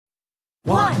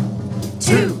1,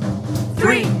 2,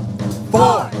 3,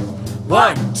 4.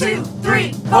 1, 2,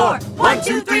 3, 4. 1,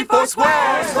 2, 3, 4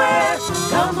 square. Square.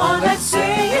 Come on, let's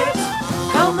say it.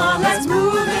 Come on, let's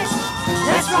move it.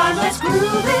 Let's rhyme, let's groove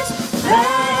it.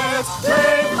 Let's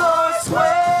play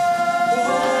foursquare.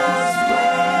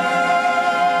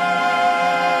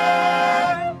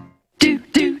 Do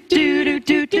do do do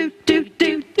do do do do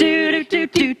do do do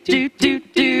do do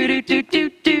do do do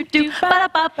do do ba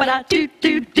ba ba do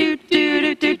do do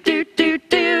do do do do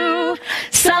do.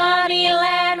 Sunny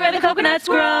land where the coconuts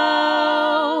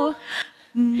grow.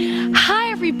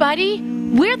 Hi everybody,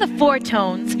 we're the Four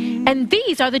Tones, and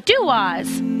these are the doo-ahs.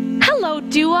 Hello,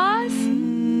 doo-ahs.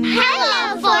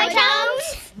 Hello, Four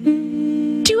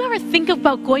Tones. Do you ever think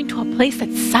about going to a place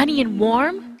that's sunny and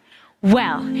warm?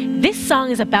 Well, this song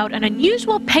is about an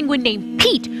unusual penguin named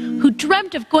Pete who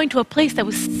dreamt of going to a place that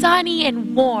was sunny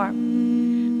and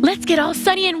warm. Let's get all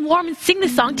sunny and warm and sing the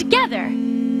song together.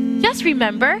 Just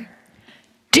remember,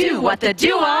 Do what the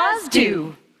doo-ahs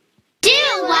do. Do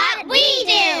what we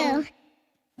do.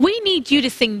 we need you to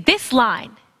sing this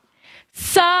line.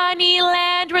 Sunny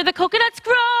land where the coconuts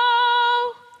grow.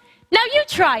 Now you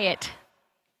try it.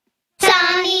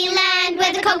 Sunny land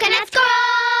where the coconuts grow.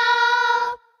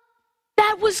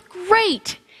 That was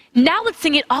great. Now let's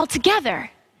sing it all together.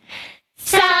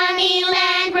 Sunny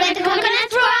land where the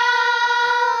coconuts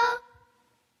grow.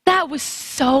 That was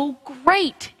so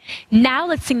great. Now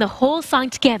let's sing the whole song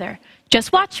together.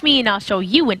 Just watch me and I'll show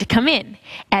you when to come in.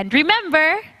 And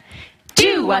remember,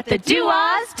 Do what the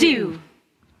doo-ahs do.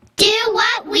 Do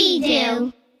what we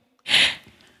do.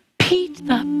 Pete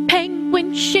the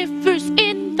penguin shivers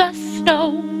in the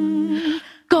snow,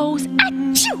 goes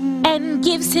achoo and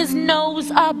gives his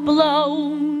nose a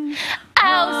blow.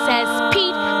 Ow, says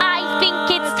Pete, I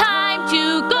think it's time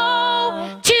to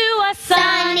go to a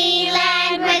Sunny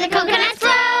land where the coconuts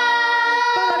grow.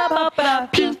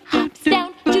 Pete hops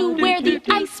down to where the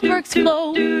icebergs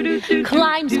flow,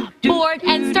 climbs aboard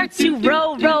and starts to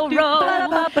row, row,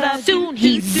 row. Soon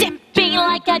he's zipping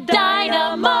like a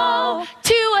dynamo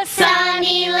to a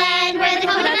Sunny land where the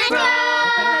coconuts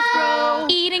grow.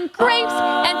 eating grapes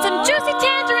and some juicy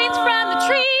tangerines from the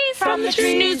trees.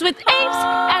 Snooze with apes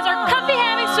as our comfy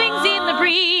hammock swings in the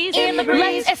breeze.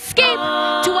 Let's escape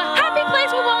to a happy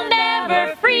place we will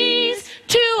never freeze.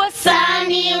 To a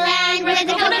Sunny land where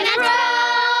the coconuts grow.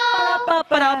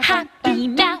 happy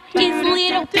now is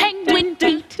little penguin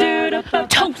Pete,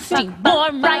 toasting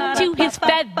warm right to his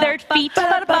feathered feet.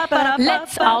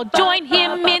 Let's all join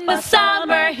him in the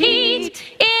summer heat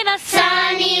in a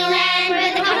Sunny land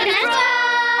where the coconuts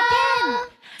grow.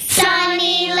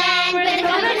 Sunny land where the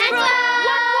coconuts grow.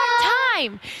 One more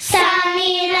time.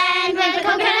 Sunny land where the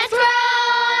coconuts grow.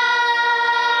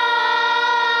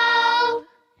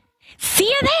 See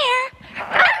you there.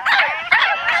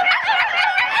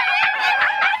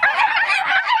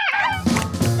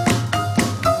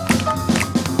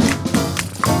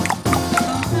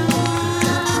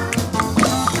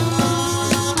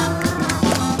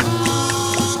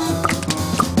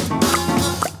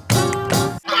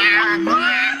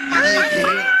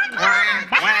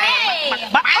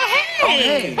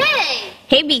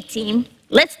 Hey, B team,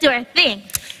 let's do our thing.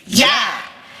 Yeah!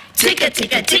 Ticka,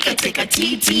 ticka, ticka, ticka,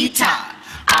 tee-tee-ta.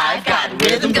 I've got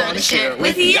rhythm, gonna share it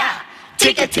with ya.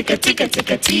 Ticka, ticka, ticka,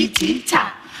 ticka,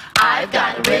 tee-tee-ta. I've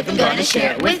got rhythm, gonna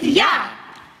share it with ya.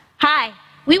 Hi,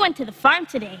 we went to the farm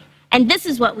today, and this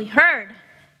is what we heard.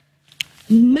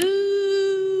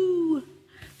 Moo!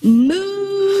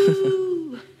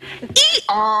 Moo!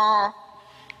 Ee-aw!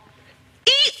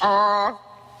 Ee-aw!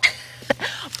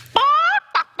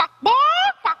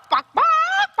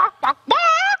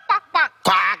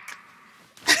 Quack!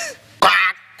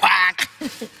 Quack, quack!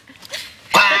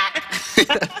 Quack!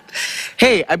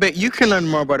 Hey, I bet you can learn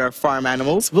more about our farm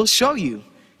animals. We'll show you.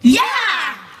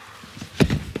 Yeah!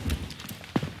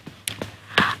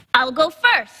 I'll go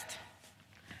first.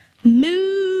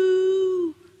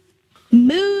 Moo!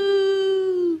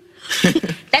 Moo!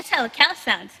 That's how a cow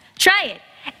sounds. Try it.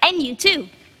 And you too.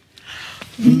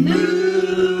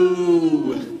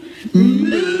 Moo!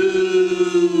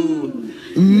 Moo!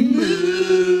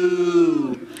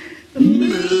 Moo!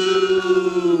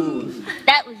 Moo!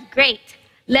 That was great.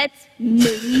 Let's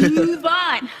move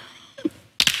on.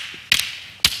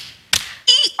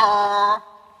 Ee-aw!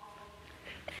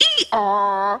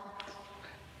 Ee-aw!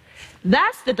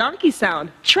 That's the donkey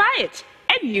sound. Try it.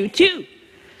 And you too.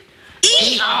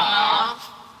 Ee-aw!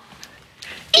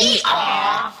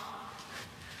 Ee-aw!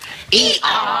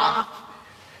 Ee-aw!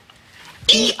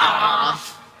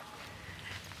 Ee-aw!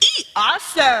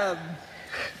 Awesome.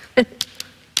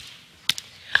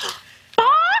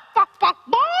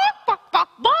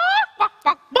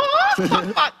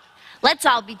 Let's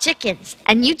all be chickens,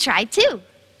 and you try too.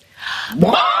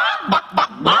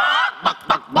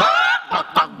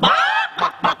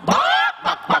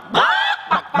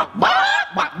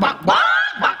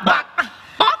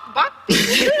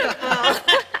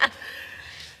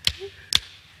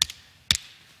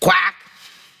 Quack,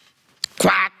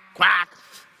 quack, quack,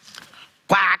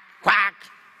 quack, quack,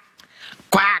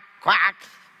 quack, quack,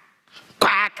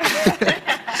 quack.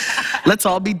 Let's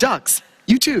all be ducks.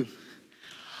 You too.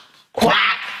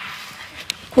 Quack,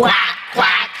 quack,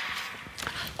 quack,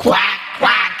 quack,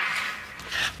 quack,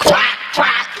 quack,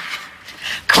 quack,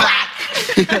 quack.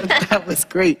 That was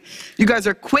great. You guys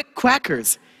are quick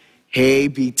quackers. Hey,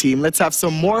 B team, let's have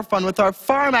some more fun with our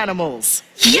farm animals.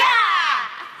 Yeah!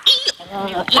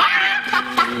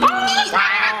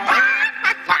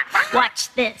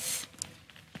 Watch this.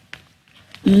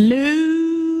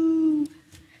 Moo,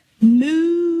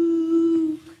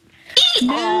 moo,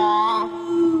 moo,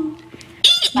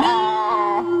 moo,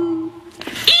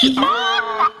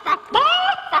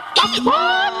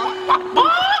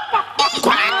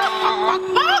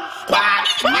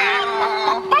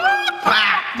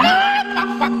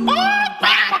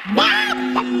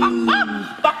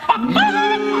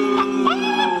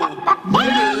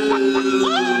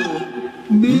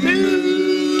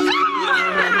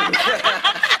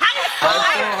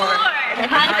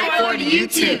 High four to you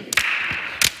too.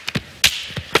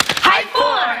 High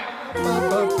four.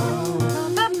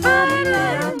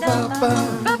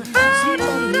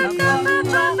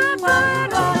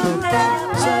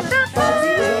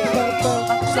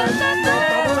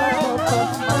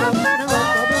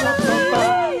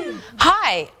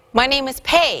 Hi, my name is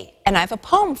Pay, and I have a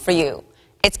poem for you.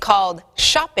 It's called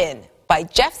Shoppin' by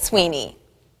Jeff Sweeney.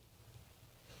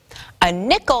 A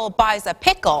nickel buys a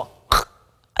pickle,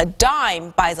 a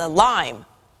dime buys a lime.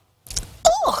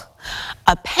 Ugh!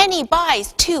 A penny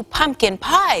buys 2 pumpkin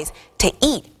pies to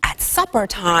eat at supper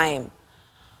time.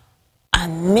 A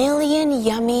million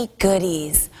yummy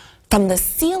goodies from the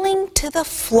ceiling to the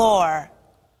floor.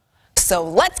 So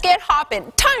let's get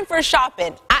hoppin', time for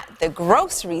shopping at the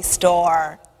grocery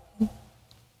store.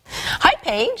 Hi,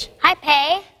 Paige. Hi,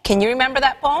 Pay. Can you remember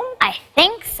that poem? I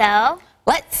think so.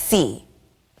 Let's see.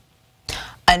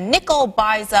 A nickel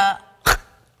buys a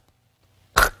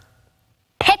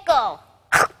Pickle.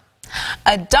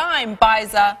 A dime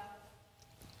buys a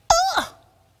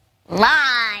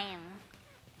Lime.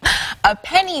 A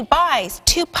penny buys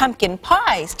 2 pumpkin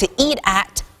pies to eat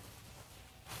at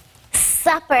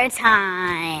Supper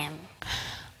time.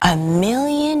 a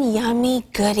million yummy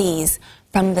goodies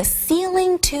from the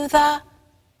ceiling to the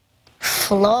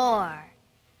Floor.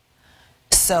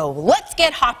 So let's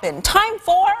get hoppin', time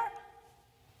for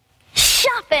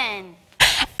Shopping.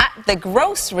 at the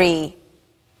grocery.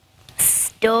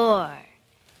 Store.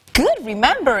 Good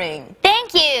remembering.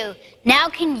 Thank you. Now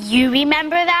can you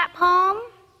remember that poem?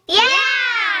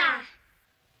 Yeah!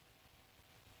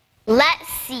 Let's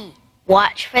see.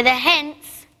 Watch for the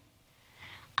hints.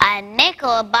 A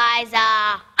nickel buys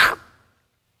a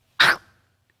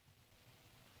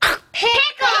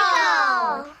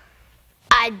pickle.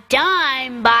 A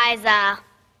dime buys a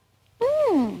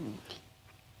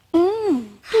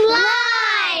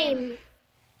lime.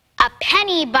 A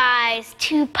penny buys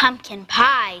 2 pumpkin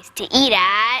pies to eat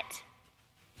at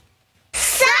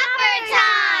supper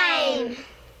time.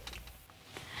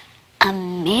 A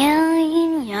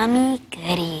million yummy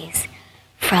goodies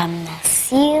from the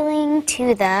ceiling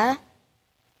to the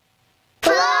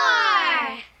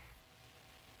floor.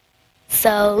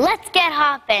 So let's get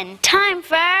hoppin'. Time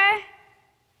for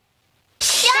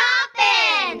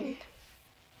shopping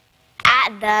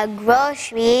at the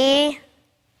grocery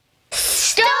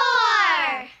store.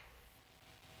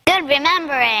 Good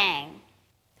remembering.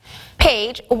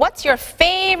 Paige, what's your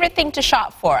favorite thing to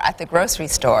shop for at the grocery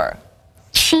store?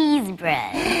 Cheese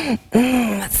bread.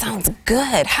 That sounds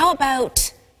good. How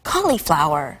about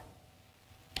cauliflower?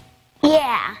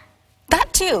 Yeah.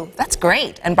 That too. That's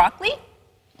great. And broccoli?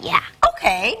 Yeah.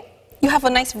 Okay. You have a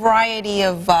nice variety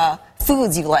of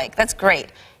foods you like. That's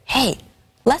great. Hey,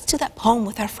 let's do that poem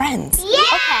with our friends. Yeah.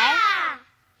 Okay.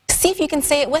 See if you can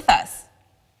say it with us.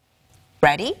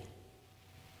 Ready?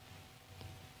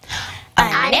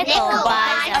 A nickel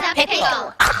buys a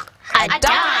pickle. A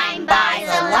dime buys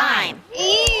a lime.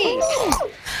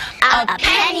 A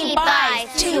penny buys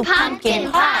 2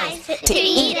 pumpkin pies to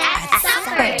eat at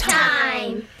supper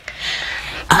time.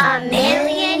 A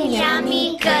million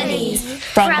yummy goodies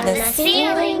from the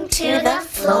ceiling to the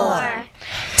floor.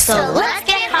 So let's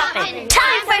get hoppin'.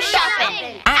 Time for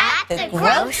shopping at the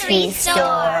grocery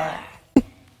store.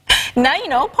 Now you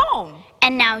know a poem.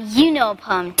 And now you know a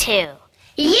poem too.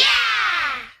 Yeah!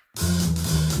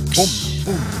 Oh,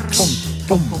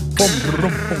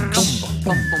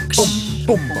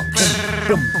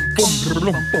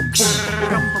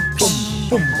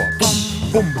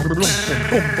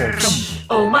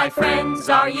 my friends,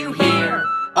 are you here?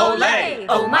 Olé!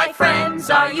 Oh, my friends,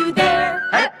 are you there?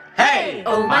 Hep, hey!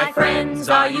 Oh, my friends,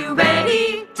 are you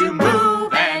ready to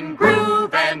move and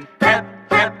groove and hep,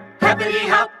 hep, heppity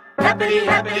hop, heppity,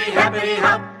 heppity, heppity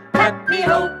hop, hep me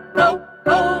ho, ho,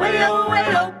 ho, way ho,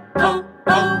 ho,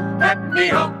 ho, hep me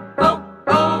ho, ho,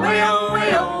 way ho,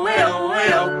 way ho, way ho, way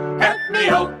ho, hep me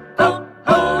ho,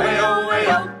 way ho, way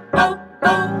ho,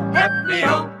 hep me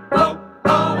ho,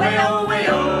 way ho, way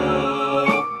ho.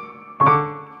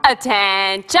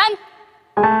 Attention!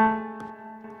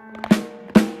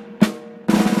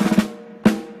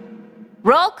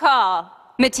 Roll call.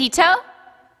 Matito?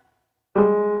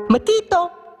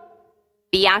 Matito.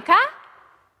 Bianca?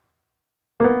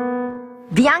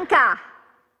 Bianca.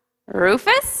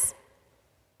 Rufus?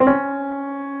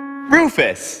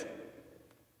 Rufus.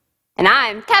 And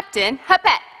I'm Captain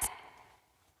Huppet.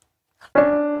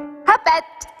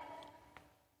 Huppet!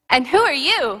 And who are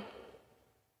you?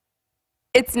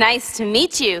 It's nice to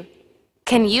meet you.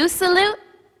 Can you salute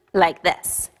like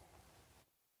this?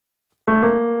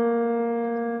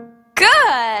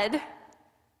 Good!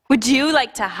 Would you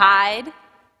like to hide?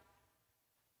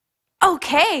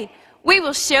 Okay, we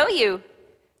will show you.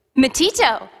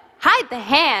 Matito, hide the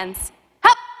hands.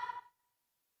 Hup!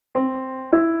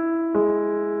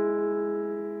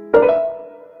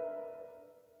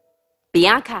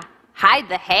 Bianca, hide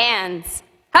the hands.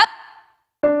 Hup!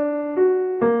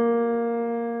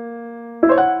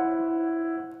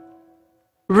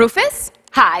 Rufus,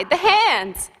 hide the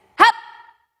hands. Hup!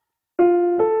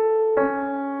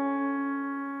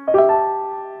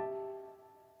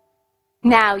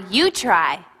 Now you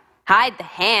try. Hide the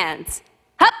hands.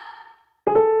 Hup!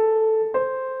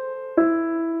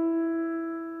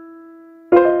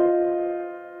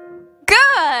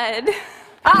 Good!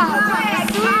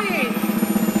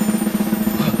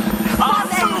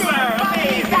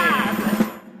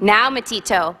 Now,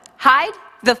 Matito, hide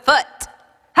the foot.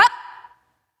 Hup!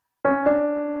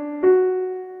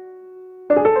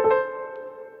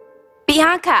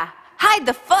 Bianca, hide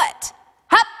the foot.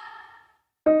 Hup!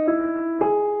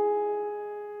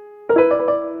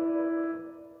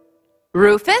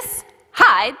 Rufus,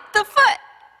 hide the foot.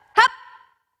 Hup!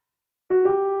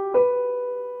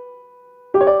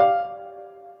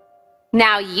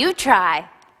 Now you try.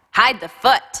 Hide the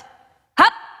foot.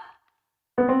 Hup!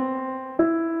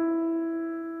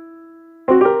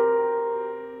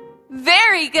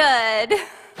 Very good.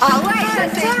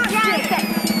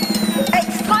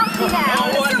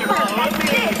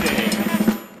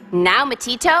 Now,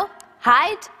 Matito,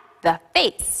 hide the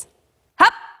face.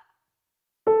 Hup!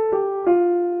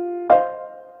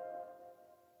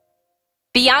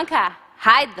 Bianca,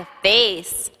 hide the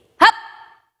face. Hup!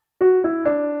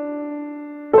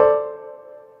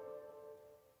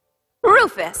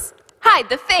 Rufus, hide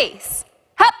the face.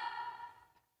 Hup!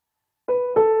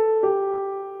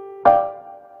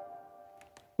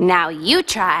 Now you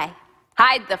try.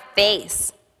 Hide the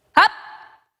face. Hup!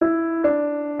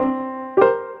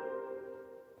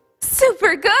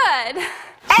 Super good!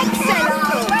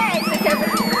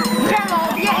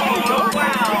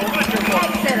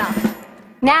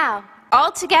 Now,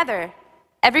 all together.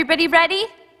 Everybody ready?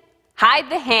 Hide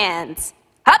the hands.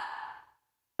 Hup!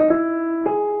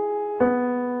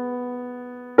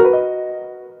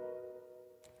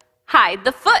 Hide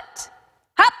the foot.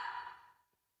 Hup!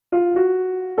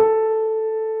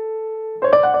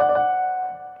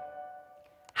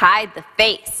 Hide the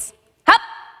face. Hup!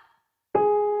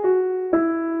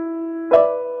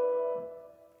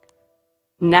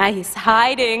 Nice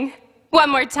hiding.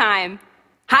 One more time.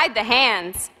 Hide the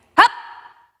hands. Hup!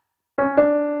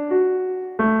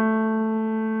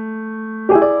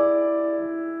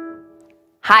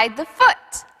 Hide the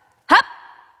foot. Hup!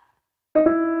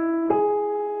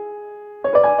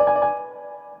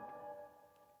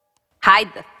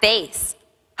 Hide the face.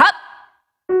 Hup!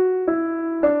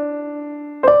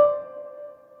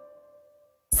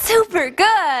 Super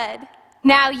good!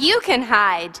 Now you can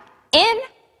hide. In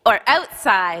or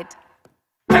outside.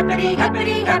 Happity,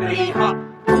 happity, happity hop.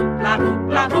 Hoopla,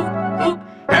 hoopla, hoop, hoop.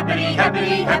 Happity,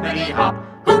 happity, happity hop.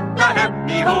 Hoopla,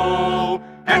 happy ho.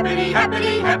 Happity,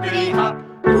 happity, happity hop.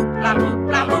 Hoopla,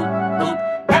 hoopla, hoop, hoop.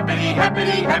 Happity,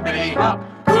 happity, happity hop.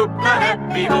 Hoopla,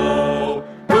 happy ho.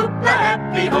 Hoopla,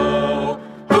 happy ho.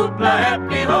 Hoopla,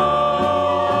 happy ho.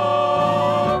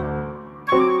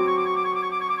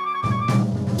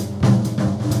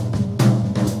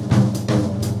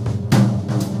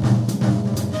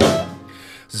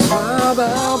 Zwar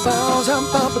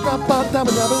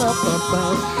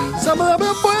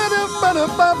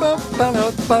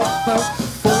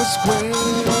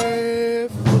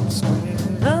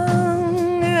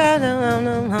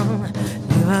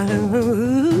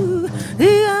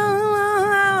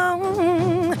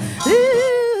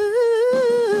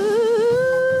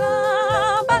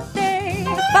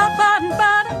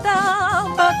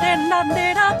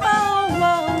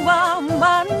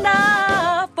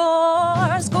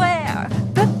Foursquare.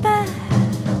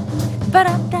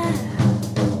 Ba-da-da.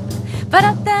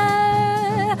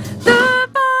 Ba-da-da. The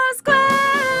Foursquare.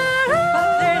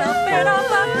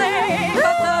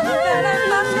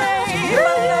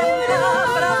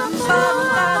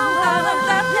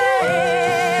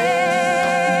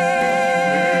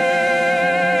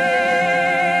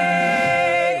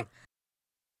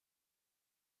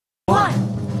 1,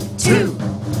 2,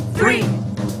 3,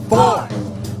 4.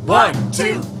 1,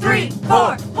 2, 3,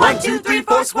 4. 1, 2, 3,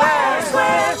 4 square.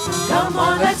 Square. Come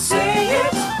on, let's say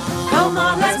it. Come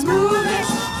on, let's move it.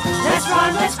 Let's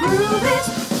rhyme, let's groove it.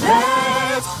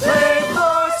 Let's play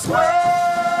Foursquare.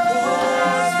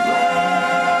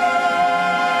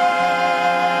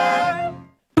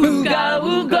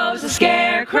 Booga-woo goes the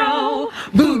scarecrow,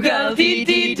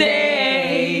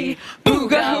 booga-dee-dee-day.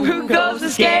 Booga-woo goes the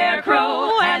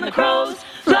scarecrow, and the crows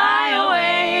fly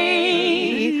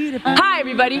away. Hi,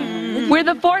 everybody. We're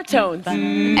the Four Tones,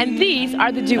 and these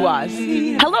are the doo-ahs.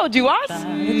 Hello, doo-ahs.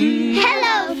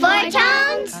 Hello, Four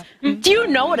Tones. Do you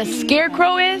know what a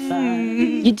scarecrow is?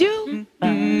 You do?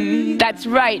 That's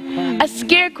right. A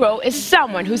scarecrow is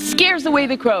someone who scares away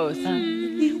the crows.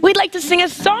 We'd like to sing a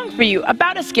song for you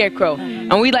about a scarecrow,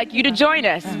 and we'd like you to join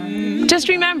us. Just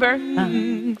remember,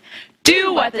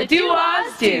 do what the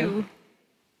doo-ahs do.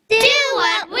 Do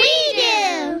what we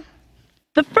do.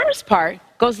 The first part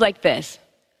goes like this.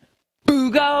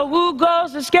 Booga-woo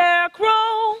goes the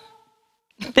scarecrow.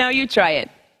 Now you try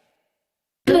it.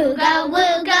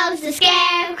 Booga-woo goes the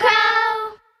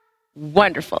scarecrow.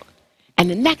 Wonderful. And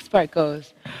the next part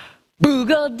goes,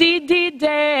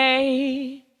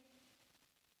 booga-dee-dee-day.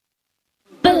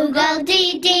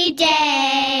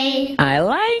 Booga-dee-dee-day. I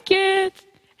like it.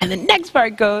 And the next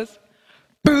part goes,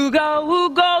 booga-woo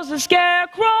goes the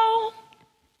scarecrow.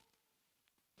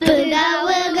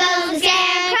 Booga-woo goes the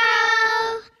scarecrow.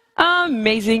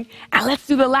 Amazing. And let's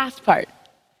do the last part.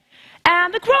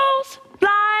 And the crows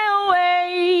fly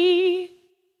away.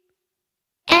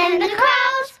 And the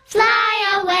crows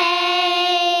fly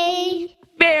away.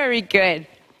 Very good.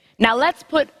 Now let's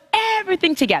put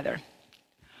everything together.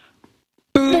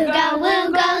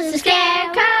 Booga-woo goes the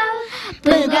scarecrow.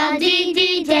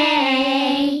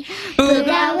 Booga-dee-dee-day.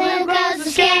 Booga-woo goes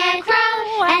the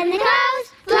scarecrow. And the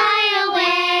crows fly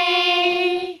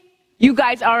away. You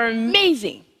guys are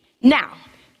amazing. Now,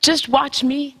 just watch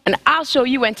me and I'll show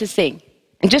you when to sing.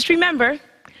 And just remember,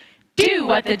 do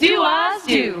what the doo-ahs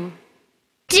do.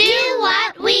 Do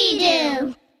what we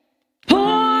do.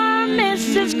 Poor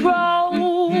Mrs. Crow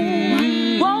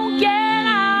won't get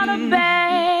out of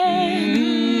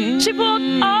bed. She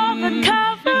pulled all the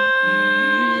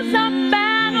covers up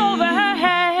and over her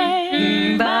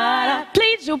head. But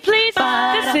please, oh please,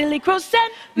 the silly crow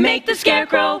said, make the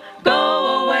scarecrow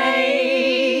go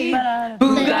away.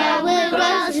 Booga-woo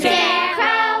goes the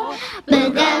scarecrow.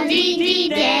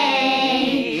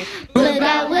 Booga-dee-dee-day.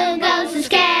 Booga-woo goes the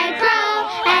scarecrow.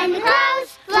 And the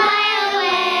crows fly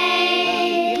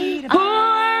away.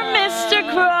 Poor Mr.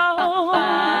 Crow,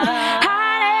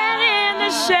 hiding in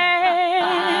the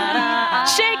shade,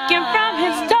 shaking from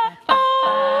his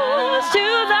toes to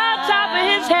the top of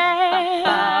his head.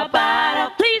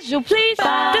 Please, oh please,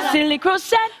 the silly crow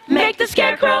said, make the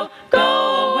scarecrow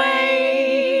go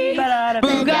away.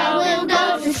 Booga-woo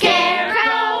goes the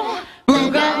scarecrow.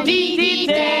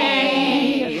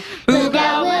 Booga-dee-dee-day.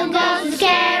 Booga-woo goes the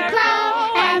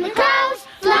scarecrow. And the crows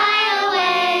fly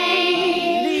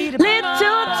away.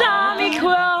 Little Tommy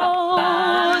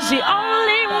Crow, she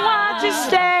only wants to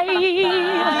stay.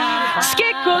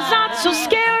 Scarecrows aren't so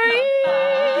scary,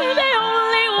 they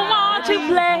only want to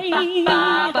play.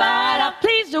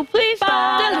 Please, oh please,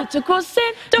 the little crow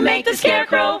said, don't make the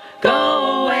scarecrow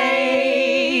go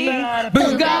away.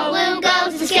 Booga-woo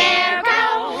goes the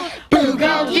scarecrow.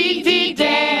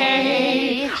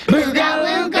 Booga-dee-dee-day.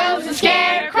 Booga-woo goes the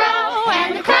scarecrow.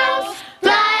 And the crows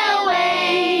fly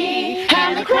away.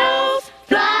 And the crows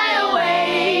fly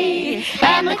away.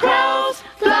 And the crows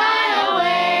fly away.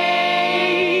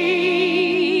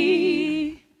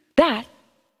 That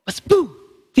was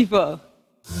beautiful.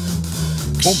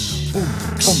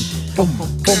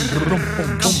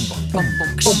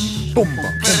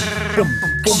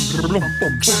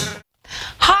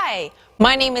 Hi,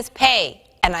 my name is Pay,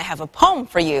 and I have a poem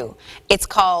for you. It's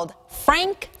called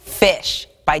Frank Fish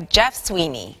by Jeff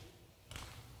Sweeney.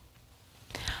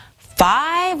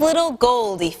 5 little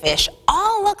goldie fish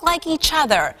all look like each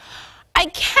other. I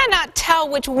cannot tell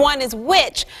which one is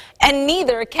which, and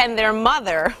neither can their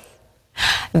mother.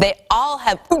 They all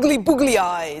have oogly boogly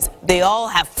eyes. They all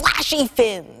have flashy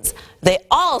fins. They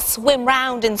all swim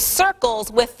round in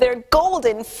circles with their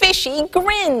golden fishy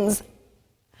grins.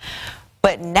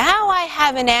 But now I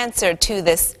have an answer to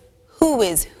this who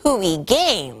is who-y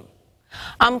game.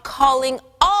 I'm calling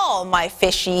all my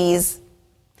fishies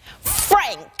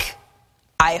Frank.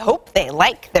 I hope they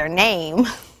like their name.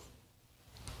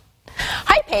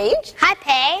 Hi, Paige. Hi,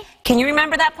 Pay. Can you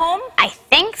remember that poem? I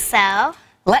think so.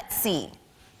 Let's see.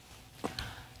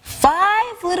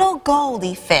 5 little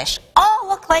goldie fish all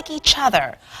look like each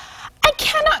other. I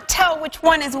cannot tell which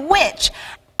one is which,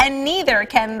 and neither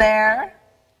can their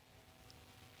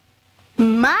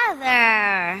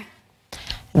mother.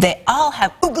 They all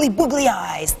have oogly boogly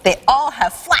eyes. They all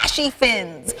have flashy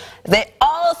fins. They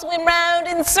all swim round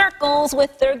in circles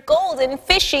with their golden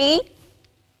fishy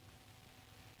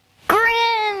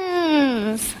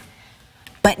grins.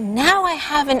 But now I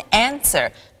have an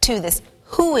answer to this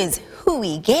who is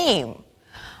who-y game.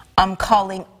 I'm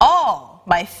calling all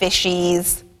my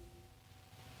fishies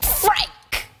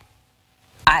Frank.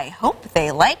 I hope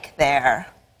they like their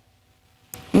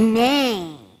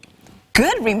name.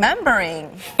 Good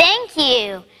remembering. Thank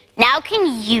you. Now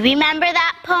can you remember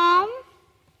that poem?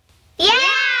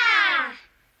 Yeah!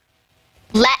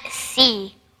 Let's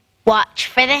see. Watch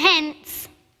for the hints.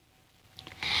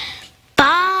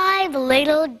 5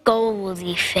 little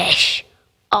goldie fish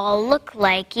all look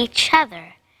like each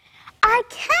other. I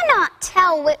cannot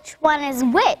tell which one is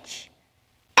which,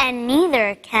 and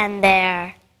neither can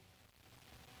their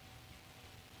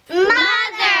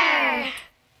mother.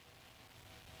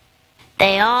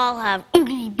 They all have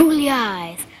oogly boogly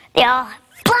eyes. They all have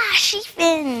flashy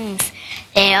fins.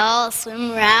 They all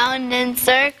swim round in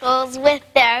circles with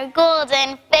their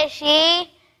golden fishy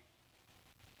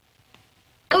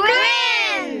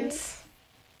grins.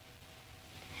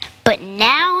 But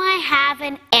now I have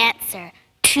an answer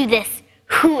to this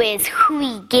who is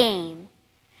who-y game.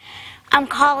 I'm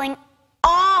calling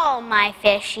all my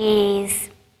fishies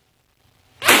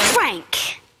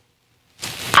Frank.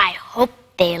 I hope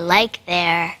they like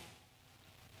their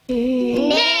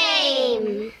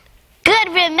name. Good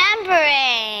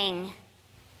remembering.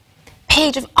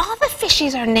 Paige, if all the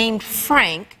fishies are named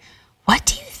Frank, what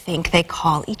do you think they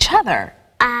call each other?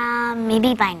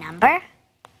 Maybe by number?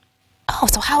 Oh,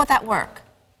 so how would that work?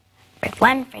 Frank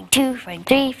 1, Frank 2, Frank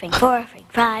 3, Frank 4,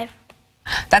 Frank 5.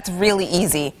 That's really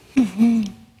easy.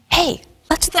 Hey,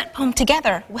 let's do that poem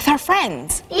together with our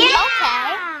friends. Yeah!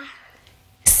 Okay.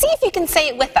 See if you can say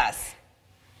it with us.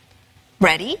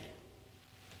 Ready?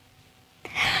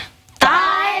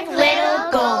 5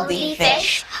 little goldie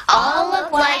fish all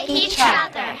look like each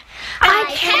other. I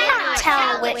cannot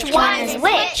tell which one is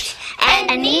which,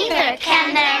 and neither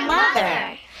can their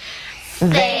mother.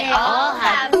 They all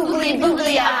have oogly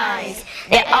boogly eyes.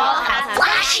 They all have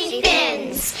flashy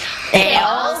fins. They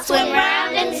all swim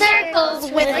round in circles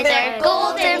with their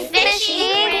golden fishy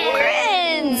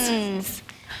grins.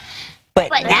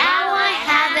 But now I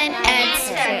have an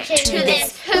answer to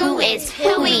this who is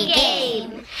who-y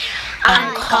game.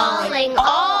 I'm calling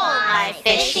all my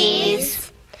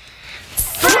fishies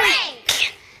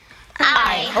Frank.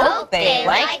 I hope they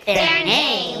like their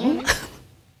name.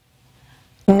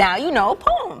 Now you know a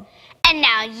poem. And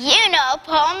now you know a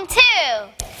poem too.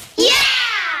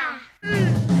 Yeah!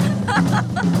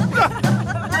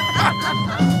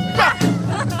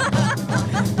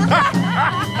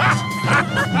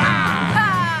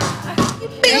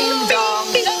 Ding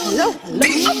dong.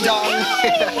 Ding dong.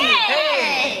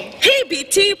 Hey,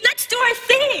 BT, let's do our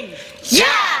thing.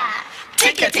 Yeah!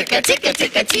 Ticka, ticka, ticka,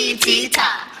 ticka, tee, tee,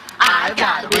 ta. I've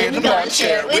got a rhythm gonna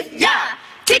share it with ya.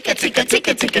 Ticka, ticka,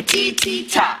 ticka, ticka, tee, tee,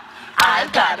 ta.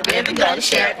 I've got a rhythm gonna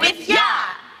share it with ya.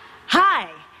 Hi.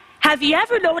 Have you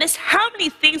ever noticed how many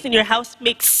things in your house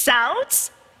make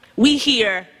sounds? We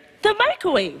hear the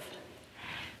microwave.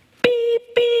 Beep,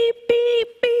 beep, beep,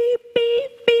 beep,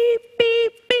 beep, beep,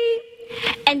 beep, beep.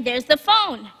 And there's the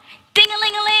phone.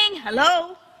 Ding-a-ling-a-ling,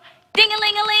 hello.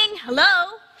 Ding-a-ling-a-ling,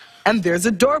 hello. And there's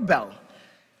a doorbell.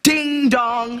 Ding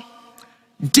dong.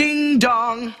 Ding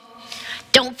dong.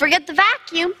 Don't forget the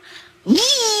vacuum.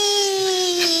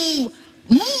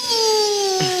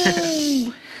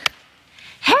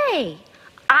 Hey,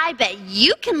 I bet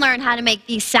you can learn how to make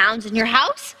these sounds in your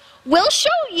house. We'll show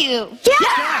you.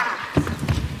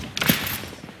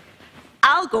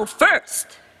 I'll go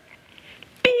first.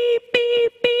 Beep, beep.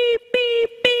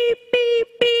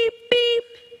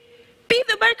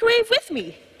 microwave with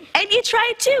me. And you try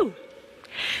it too.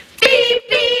 Beep,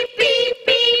 beep, beep,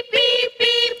 beep, beep,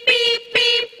 beep, beep,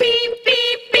 beep, beep,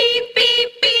 beep, beep,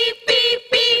 beep, beep, beep,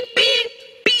 beep, beep.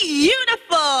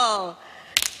 Beautiful!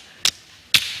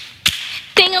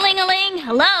 Ding-a-ling-a-ling,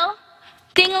 hello?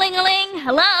 Ding-a-ling-a-ling,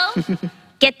 hello?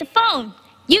 Get the phone.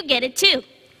 You get it too.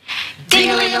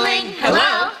 Ding-a-ling-a-ling,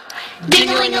 hello?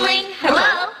 Ding-a-ling-a-ling,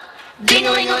 hello?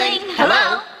 Ding-a-ling-a-ling,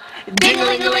 hello?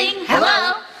 Ding-a-ling-a-ling,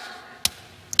 hello?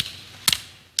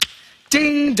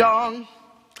 Ding dong,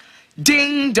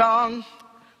 ding dong.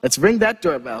 Let's ring that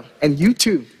doorbell, and you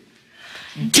too.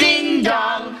 Ding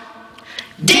dong,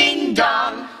 ding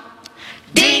dong,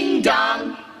 ding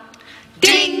dong,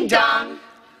 ding dong.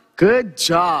 Good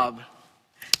job.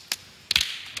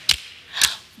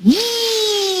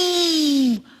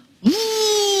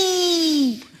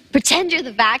 Pretend you're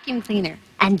the vacuum cleaner,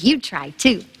 and you try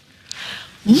too.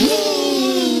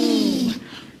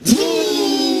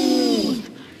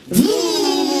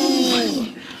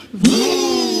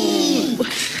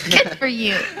 Good for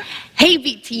you. Hey,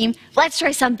 B-Team, let's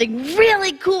try something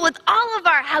really cool with all of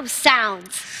our house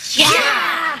sounds.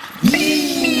 Yeah!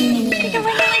 Ding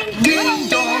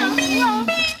dong,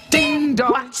 ding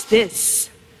dong. Watch this.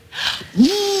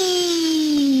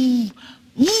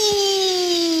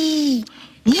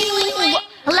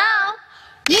 Hello?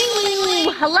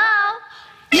 Hello?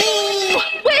 Wait!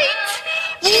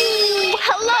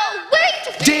 Hello,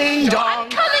 wait! Ding dong,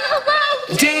 Coming, hello!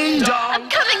 ding dong,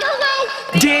 Coming, hello!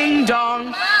 ding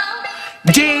dong,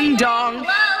 ding dong,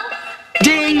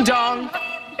 ding dong.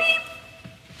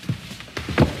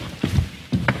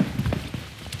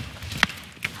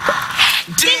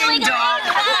 Ding dong.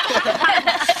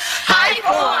 High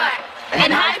four,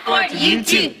 and high four to you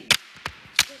too.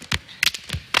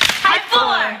 High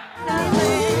four.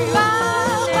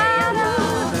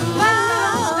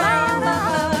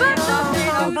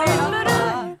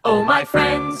 Oh, my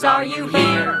friends, are you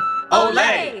here?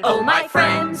 Olé! Oh, my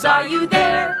friends, are you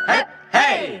there? Hey,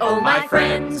 hey! Oh, my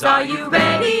friends, are you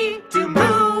ready to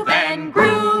move and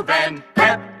groove and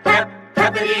pep, pep,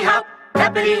 peppity hop,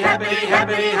 peppity, happity,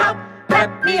 happity hop,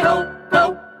 pep me ho,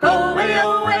 ho, ho, hey,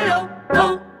 oh, hey, oh,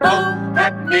 ho, ho,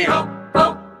 pep me ho,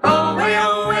 ho, ho, hey,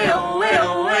 oh, hey, oh, hey,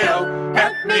 oh, hey, oh,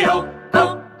 pep me ho, ho,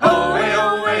 ho, hey,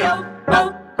 oh, hey, oh, ho,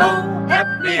 ho, pep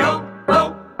me ho, ho,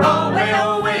 ho, hey,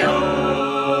 oh, hey, oh.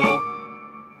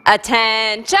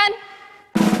 Attention!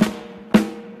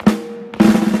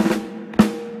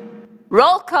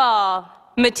 Roll call.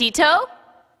 Matito?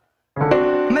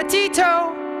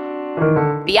 Matito.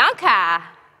 Bianca?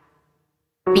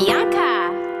 Bianca?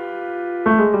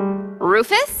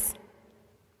 Rufus?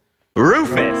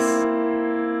 Rufus.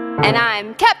 And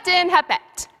I'm Captain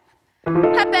Huppet.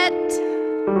 Huppet.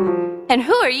 And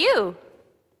who are you?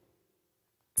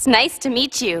 It's nice to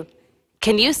meet you.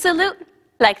 Can you salute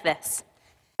like this?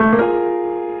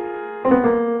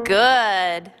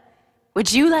 Good.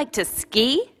 Would you like to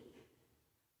ski?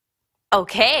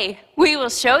 Okay, we will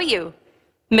show you.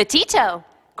 Matito,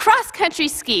 cross-country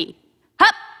ski.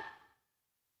 Hup!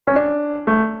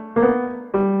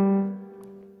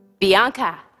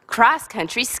 Bianca,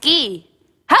 cross-country ski.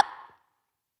 Hup!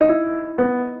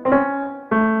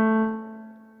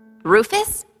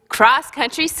 Rufus,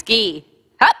 cross-country ski.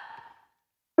 Hup!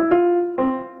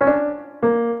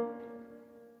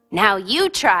 Now you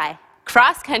try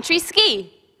cross-country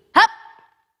ski. Hup!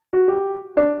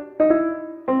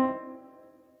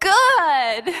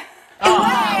 Good!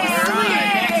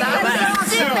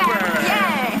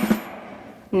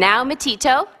 Now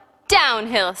Matito,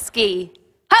 downhill ski.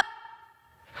 Hup!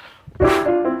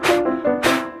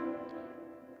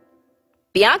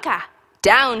 Bianca,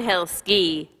 downhill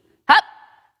ski. Hup!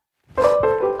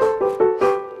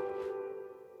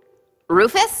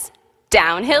 Rufus,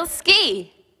 downhill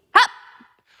ski. Hup!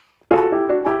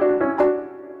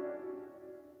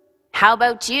 How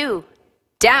about you?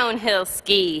 Downhill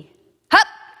ski. Hup!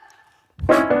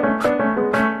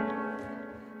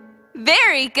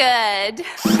 Very good.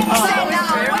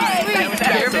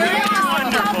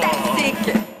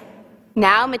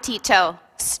 Now Matito,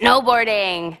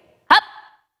 snowboarding. Hup!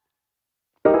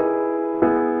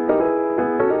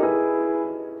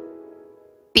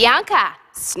 Bianca,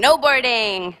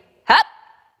 snowboarding. Hup!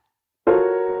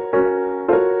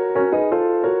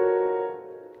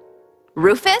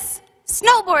 Rufus,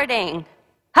 snowboarding.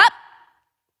 Hup!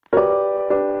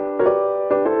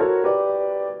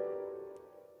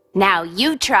 Now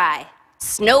you try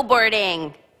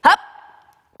snowboarding. Hup!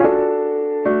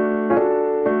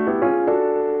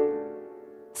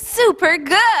 Super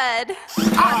good.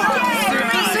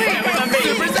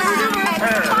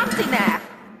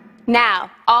 Now,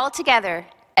 all together.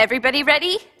 Everybody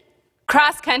ready?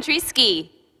 cross-country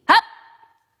ski. Hop.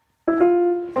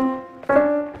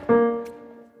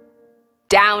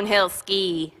 Downhill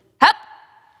ski. Hop.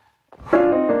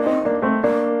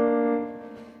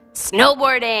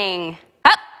 Snowboarding.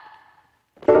 Hop.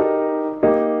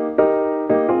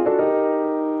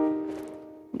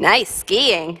 Nice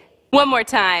skiing. One more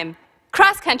time.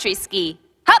 Cross-country ski.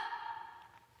 Hop.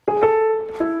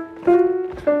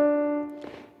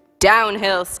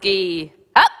 Downhill ski.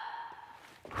 Hop.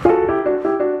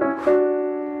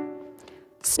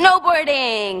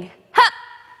 Snowboarding. Hop.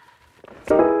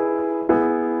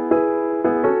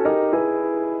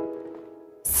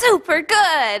 Super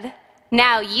good.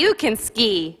 Now you can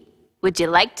ski. Would you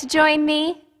like to join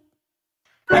me?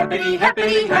 Happity,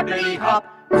 happity, happity hop.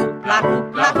 Hoop la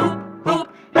hoop la hoop hoop.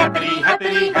 Happity,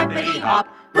 happity, happity hop.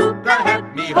 Hoop la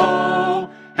hep me ho.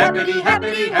 Happity,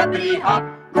 happity, happity hop.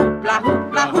 Hoop la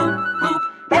hoop la hoop hoop.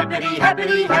 Happity,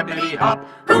 happity, happity hop.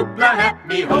 Hoop la hep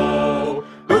me ho.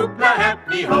 Hoop la hep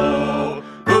me ho.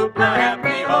 Hoop la hep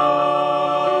me ho.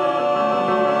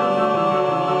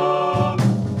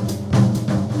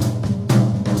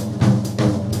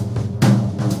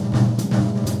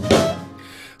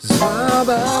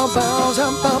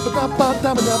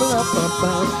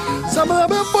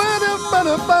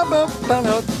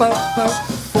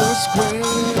 Foursquare,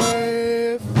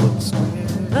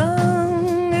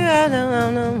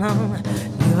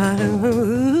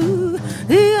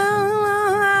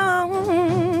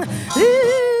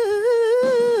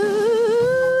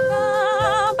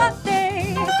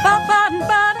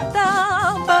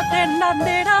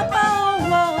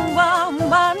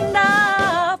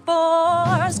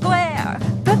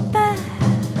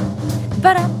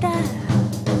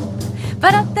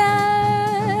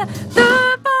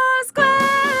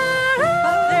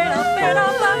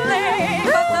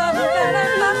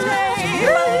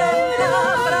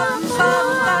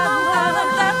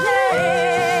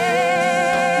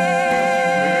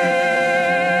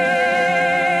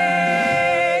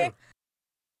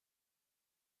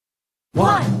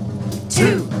 One,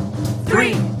 two,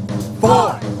 three,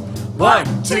 four.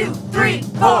 1, 2, 3,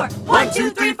 4. 1, 2,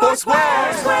 3, 4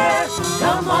 square, square.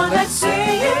 Come on, let's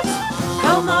say it.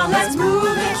 Come on, let's move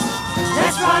it.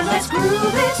 Let's rhyme, let's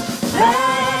groove it.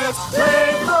 Let's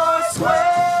play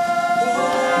foursquare.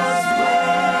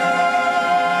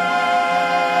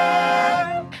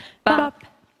 Bop,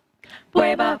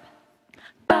 way bop,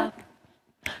 bop,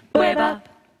 way bop,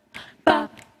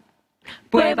 bop,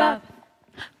 way bop,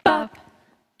 bop,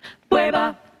 way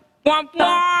bop, womp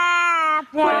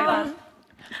womp, way bop,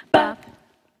 bop,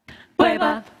 way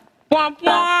bop, womp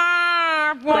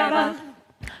womp, way bop,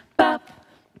 bop,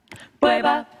 way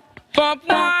bop, womp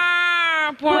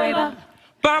womp, way bop,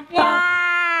 bop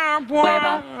womp, way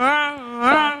bop,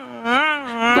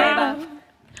 way bop,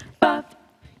 bop.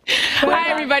 Hi,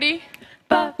 everybody.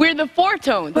 We're the four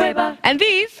tones, and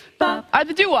these are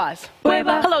the doo-wahs.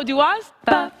 Hello, doo-wahs.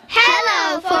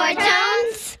 Hello, Four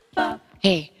Tones.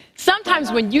 Hey,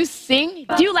 sometimes when you sing,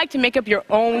 do you like to make up your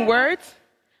own words?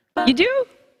 You do?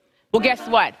 Well, guess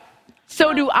what?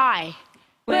 So do I.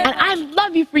 And I'd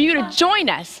love for you to join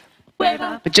us.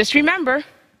 But just remember,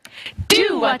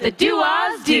 do what the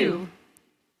doo-wahs do.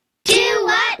 Do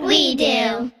what we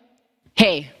do.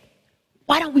 Hey,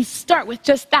 why don't we start with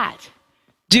just that?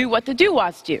 Do what the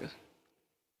doo-wahs do.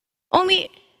 Only,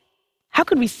 how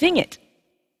could we sing it?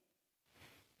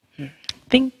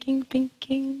 Thinking.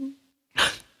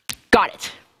 Got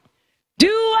it. Do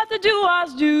what the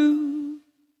doo-wahs do.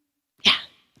 Yeah,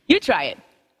 you try it.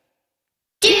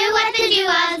 Do what the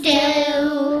doo-wahs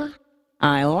do.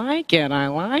 I like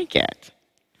it.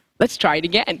 Let's try it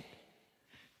again.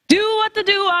 Do what the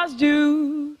doo-wahs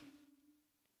do.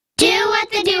 Do what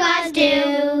the doo-wahs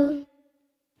do.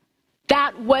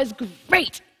 That was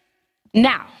great.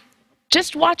 Now,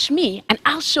 just watch me and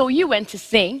I'll show you when to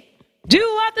sing. Do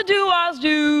what the doo-wahs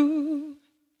do.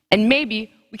 And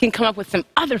maybe we can come up with some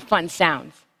other fun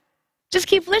sounds. Just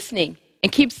keep listening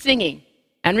and keep singing.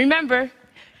 And remember,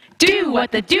 do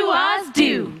what the doo-wahs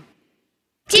do.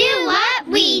 Do what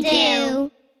we do.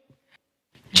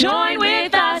 Join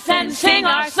with us and sing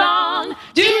our song.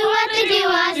 Do what the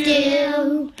doo-wahs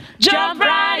do. Jump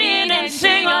right in and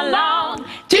sing along.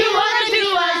 Do what the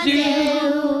doo-wahs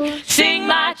do. Sing,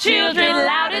 my children,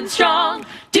 loud and strong.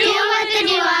 Do what the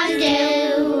doo-wahs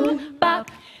do. Bop.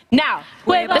 Now,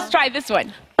 let's try this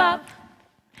one. Bop,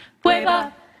 way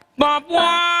bop, bop,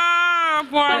 womp,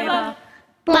 womp,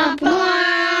 Bop,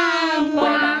 womp,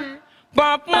 womp.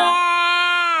 bop,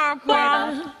 womp,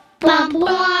 womp, Bop,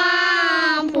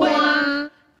 womp,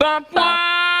 womp. bop,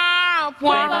 womp,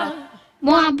 womp.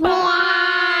 Womp,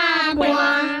 womp,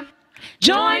 womp.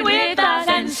 Join with us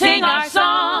and sing our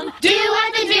song. Do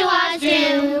what the do-wahs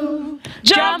do.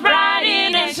 Jump right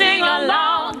in and sing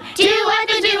along. Do what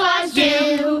the do-wahs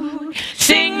do.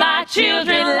 Sing, my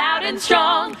children, loud and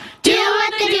strong. Do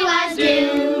what the do-wahs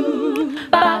do.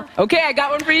 Bop, Okay, I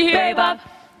got one for you here. way bop,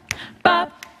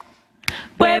 bop,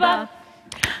 way bop,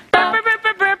 bop,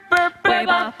 way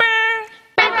bop,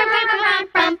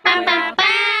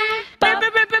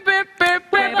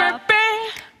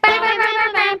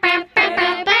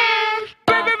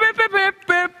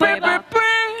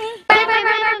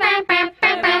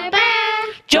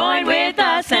 join with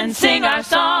us and sing our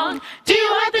song. Do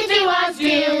what the do-wahs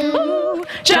do.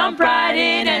 Jump right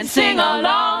in and sing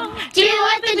along. Do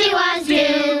what the do-wahs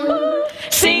do.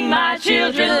 Sing, my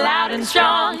children, loud and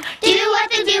strong. Do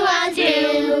what the do-wahs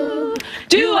do.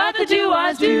 Do what the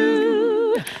do-wahs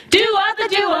do. Do what the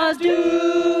do-wahs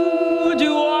do.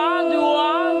 Do-wah,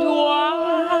 do-wah,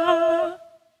 do-wah.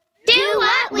 Do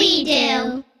what we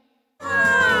do.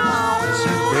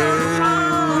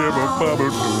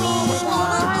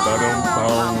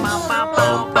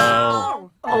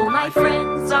 Oh, my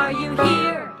friends, are you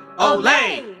here?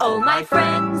 Olay! Oh, my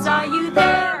friends, are you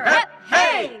there? Hep,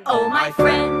 hey! Oh, my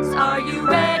friends, are you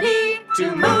ready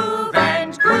to move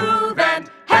and groove and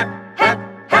hep, hep,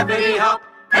 heppity hop,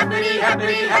 heppity,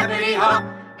 heppity, heppity hop,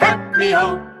 hep me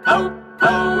ho, ho,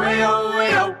 ho, hey ho,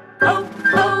 hey ho, ho,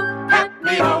 ho, hep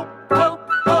me ho, ho,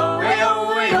 ho, hey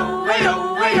ho, hey ho, hey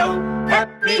ho, hey ho,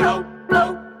 hep me ho, ho,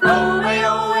 ho, hey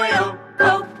ho, hey ho,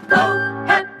 ho, ho,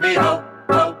 hep me ho,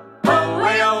 ho, ho,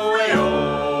 hey ho, hey ho.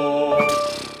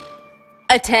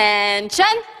 Attention!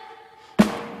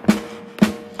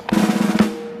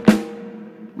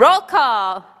 Roll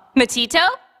call. Matito,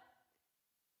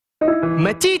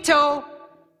 Matito.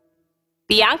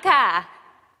 Bianca,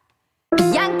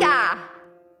 Bianca.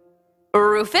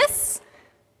 Rufus,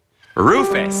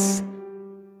 Rufus.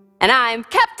 and I'm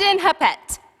Captain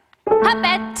Huppet.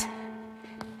 Huppet!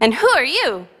 And who are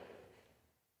you?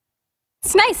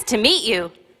 It's nice to meet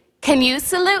you. Can you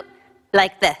salute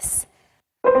like this?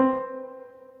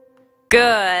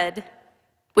 Good.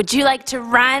 Would you like to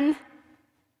run?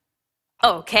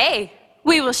 Okay,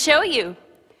 we will show you.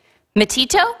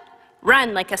 Matito,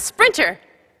 run like a sprinter.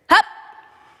 Hup!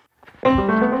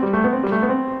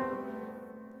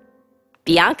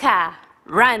 Bianca,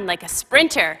 run like a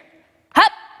sprinter.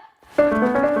 Hup!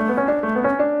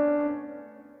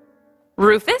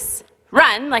 Rufus,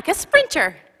 run like a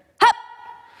sprinter. Hup!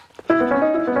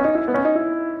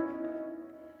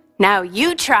 Now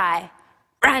you try.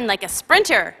 Run like a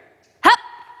sprinter. Hup!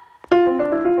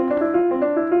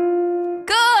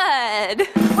 Good!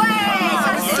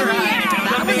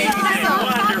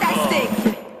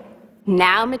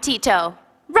 Now, Matito,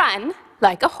 run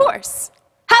like a horse.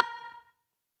 Hup!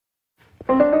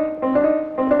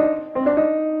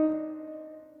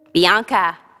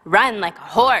 Bianca, run like a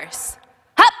horse.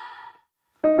 Hup!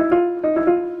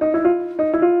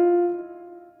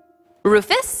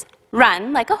 Rufus,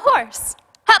 run like a horse.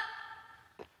 Hup!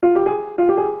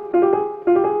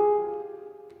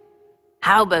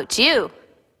 How about you?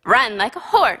 Run like a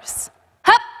horse.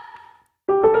 Hup!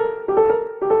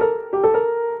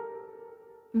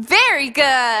 Very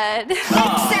good!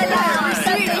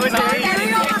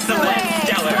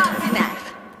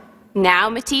 Now,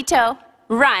 Matito,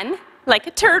 run like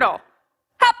a turtle.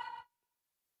 Hup!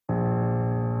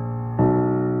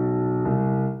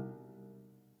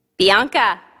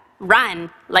 Bianca, run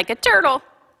like a turtle.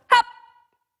 Hup!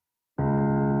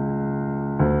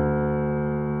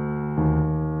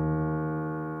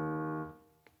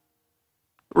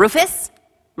 Rufus,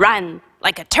 run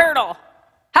like a turtle.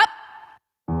 Hup!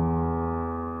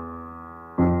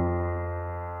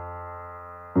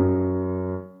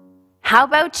 How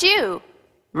about you?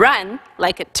 Run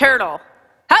like a turtle.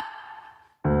 Hup!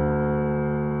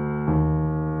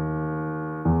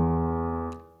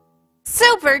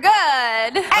 Super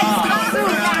good!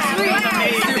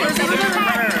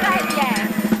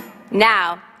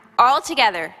 Now, all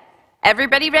together.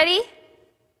 Everybody ready?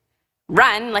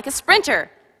 Run like a sprinter.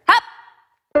 Hup!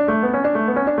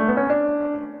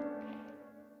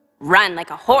 Run like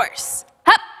a horse.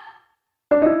 Hup!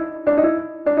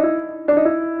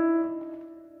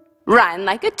 Run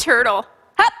like a turtle.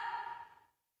 Hup!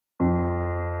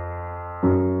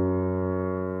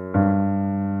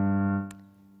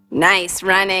 Nice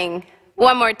running.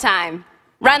 One more time.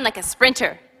 Run like a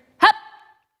sprinter. Hup!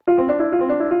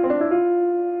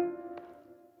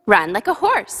 Run like a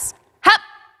horse. Hup!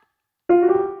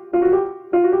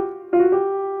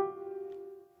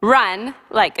 Run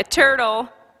like a turtle.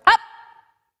 Hup!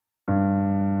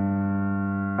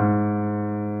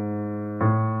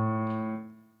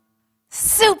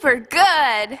 Super super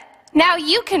good. Now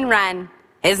you can run.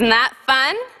 Isn't that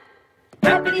fun?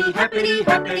 Happity, happity,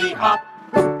 happity hop.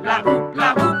 Hoop la hoop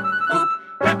la hoop hoop.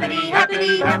 Happity,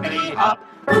 happity, happity hop.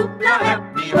 Hoop la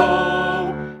happy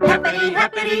ho. Happity,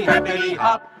 happity, happity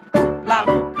hop. Hoop la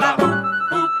hoop la hoop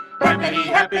hoop. Happity,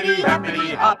 happity,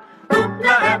 happity hop. Hoop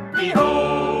la happy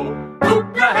ho.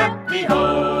 Hoop la happy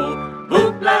ho.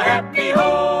 Hoop la happy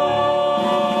ho.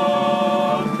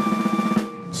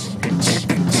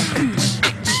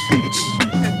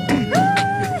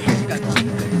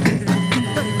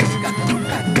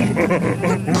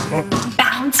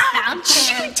 Bounce, bounce,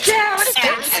 shoot down,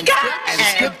 Skip.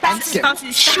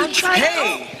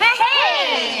 Hey!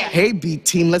 Hey, B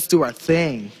team, let's do our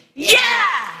thing. Yeah!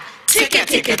 Ticka,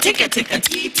 ticka, ticka, ticka,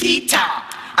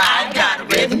 tee-tee-ta. I've got a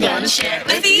rhythm, gonna share it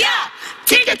with ya.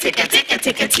 Ticka, ticka, ticka,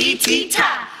 ticka,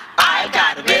 tee-tee-ta. I've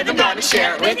got a rhythm, gonna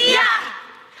share it with ya.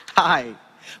 Hi.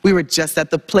 We were just at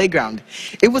the playground.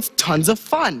 It was tons of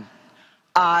fun.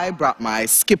 I brought my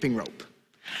skipping rope.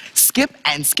 Skip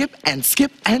and skip and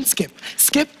skip and skip.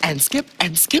 Skip and skip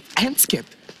and skip and skip.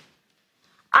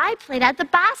 I played at the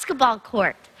basketball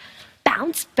court.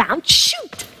 Bounce, bounce,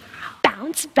 shoot.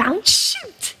 Bounce, bounce,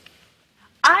 shoot.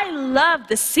 I love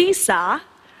the seesaw.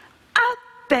 Up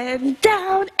and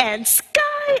down and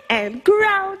sky and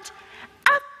ground.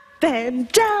 Up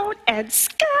and down and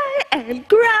sky and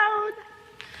ground.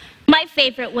 My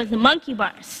favorite was the monkey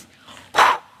bars.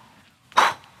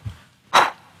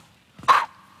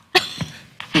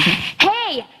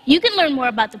 Hey, you can learn more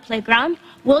about the playground.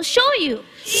 We'll show you.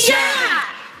 Yeah!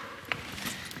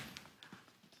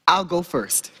 I'll go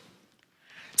first.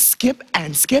 Skip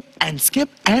and skip and skip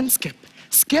and skip.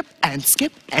 Skip and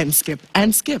skip and skip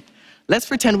and skip. Let's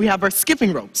pretend we have our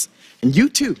skipping ropes. And you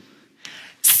too.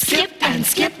 Skip and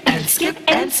skip and skip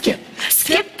and skip.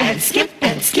 Skip and skip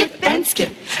and skip and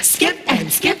skip. Skip and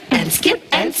skip and skip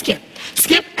and skip.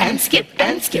 Skip and skip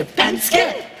and skip and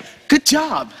skip. Good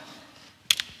job.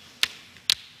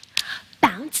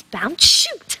 Bounce, bounce,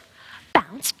 shoot.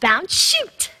 Bounce, bounce,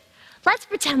 shoot. Let's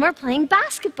pretend we're playing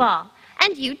basketball.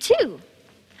 And you too.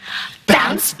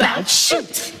 Bounce, bounce,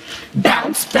 shoot.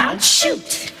 Bounce, bounce,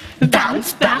 shoot.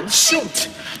 Bounce, bounce, shoot.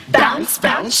 Bounce,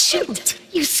 bounce, shoot.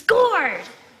 You scored.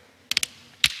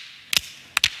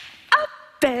 Up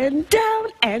and down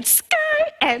and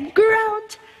sky and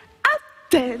ground. Up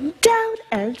and down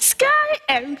and sky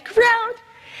and ground.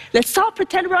 Let's all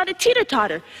pretend we're on a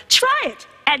teeter-totter. Try it.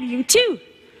 And you too.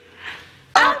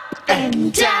 Up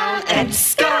and down and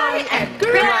sky and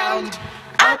ground.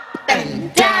 Up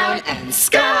and down and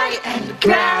sky and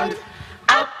ground.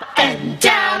 Up and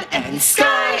down and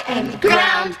sky and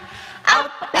ground.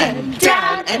 Up and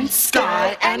down and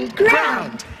sky and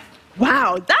ground.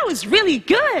 Wow, that was really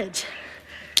good.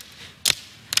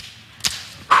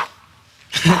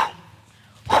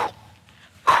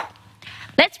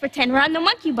 Let's pretend we're on the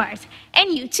monkey bars.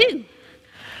 And you too.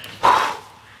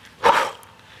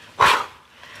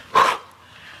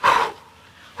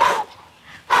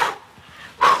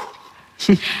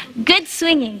 Good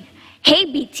swinging. Hey,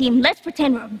 B team, let's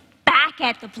pretend we're back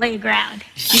at the playground.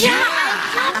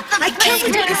 I can't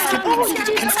do this.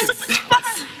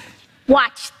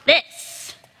 Watch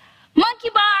this. Monkey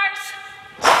bars.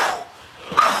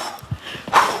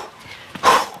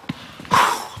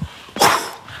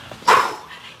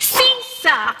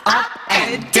 Seesaw. Up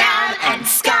and down and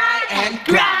sky and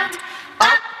ground.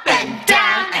 Up and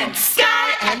down and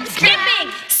sky and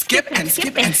Skipping. Skip and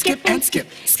skip and skip and skip.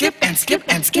 Skip and skip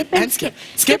and skip and skip.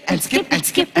 Skip and skip and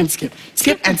skip and skip.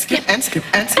 Skip and skip and skip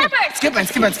and skip. Skip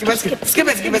and skip and skip and skip. Skip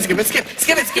and skip and skip and skip.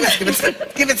 Skip and skip and skip and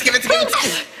skip. Skip and skip and skip and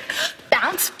skip.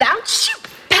 Bounce, bounce, shoot.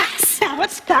 Pass,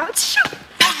 bounce, bounce, shoot.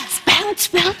 Pass, bounce,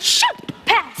 bounce, shoot.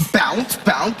 Pass. Bounce,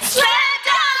 bounce.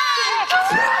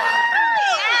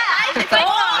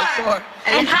 High four.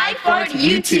 And high four to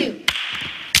you too.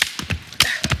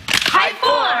 High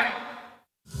four.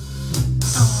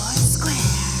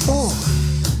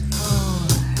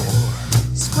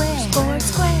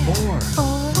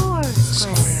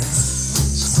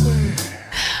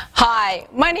 Hi,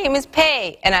 my name is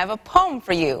Pay, and I have a poem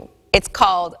for you. It's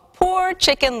called Poor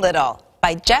Chicken Little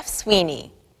by Jeff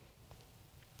Sweeney.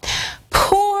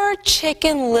 Poor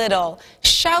Chicken Little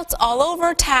shouts all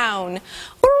over town,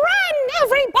 "Run,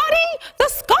 everybody! The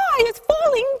sky is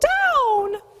falling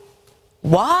down!"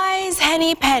 Wise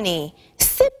Henny Penny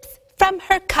sips from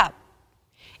her cup.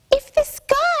 "If the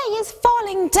sky is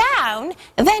falling down,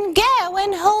 then go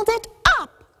and hold it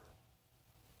up."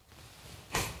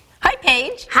 Hi,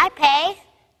 Paige. Hi, Pay.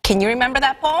 Can you remember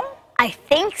that poem? I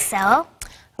think so.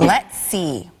 Let's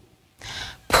see.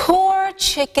 Poor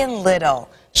Chicken Little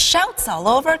shouts all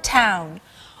over town,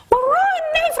 Run,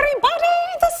 everybody!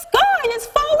 The sky is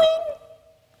falling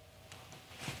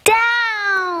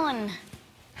Down.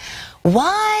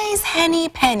 Wise Henny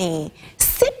Penny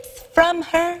sips from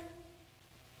her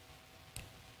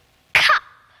Cup.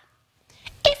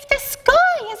 If the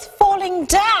sky is falling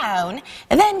down,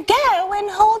 then go and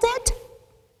hold it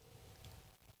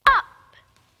Up.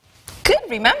 Good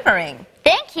remembering.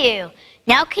 Thank you.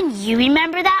 Now can you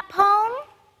remember that poem?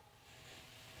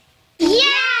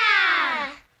 Yeah!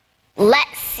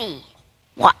 Let's see.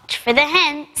 Watch for the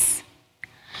hints.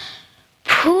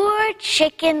 Poor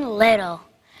Chicken Little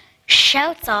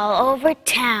shouts all over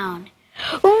town.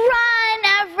 Run,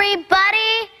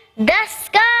 everybody! The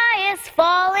sky is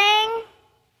falling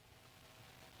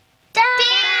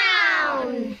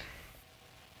down.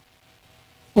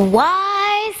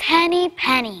 Wise Henny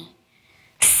Penny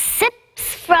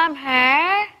sips from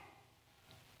her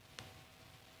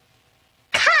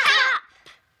cup.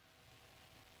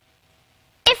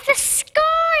 If the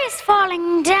sky is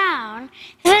falling down,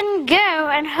 then go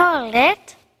and hold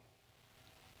it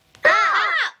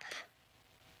up.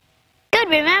 Good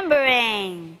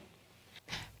remembering.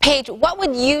 Paige, what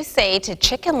would you say to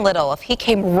Chicken Little if he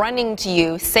came running to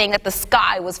you saying that the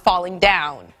sky was falling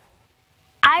down?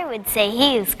 I would say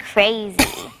he is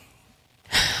crazy.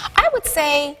 I would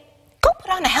say, go put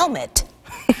on a helmet.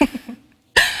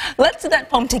 Let's do that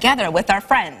poem together with our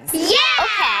friends. Yeah!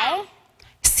 Okay.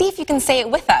 See if you can say it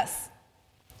with us.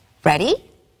 Ready?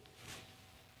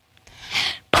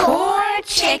 Poor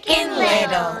Chicken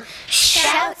Little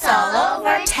shouts all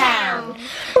over town.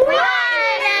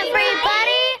 Run,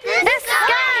 everybody! The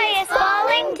sky is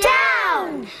falling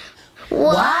down.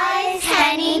 Wise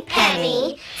Henny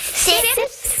Penny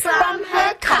sips from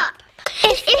her cup.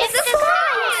 If the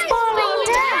sky is falling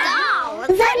down,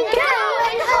 then go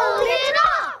and hold it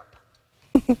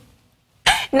up.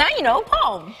 Now you know a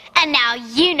poem. And now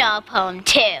you know a poem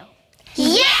too.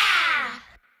 Yeah!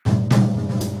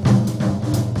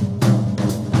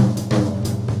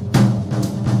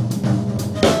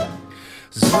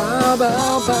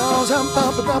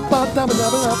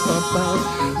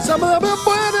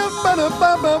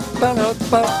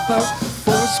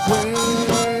 Foursquare,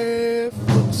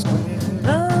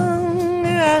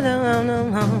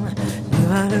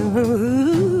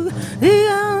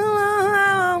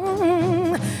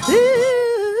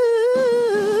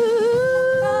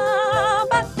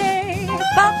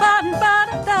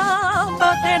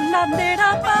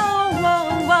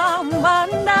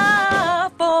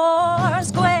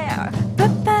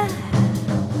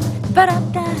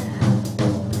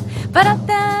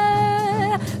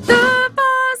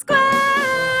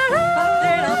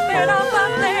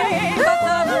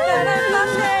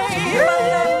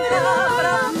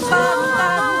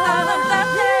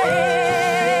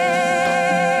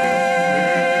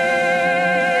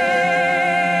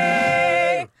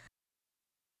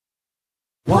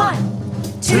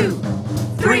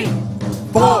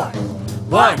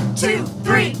 One, two,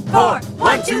 three, four.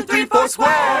 1, 2, 3, 4,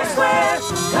 square, square.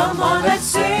 Come on, let's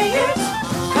say it.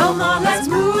 Come on, let's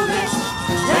move it.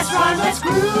 Let's rhyme, let's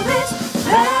groove it.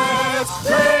 Let's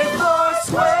play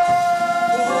foursquare.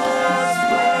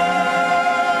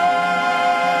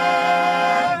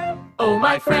 Oh,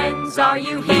 my friends, are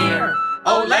you here?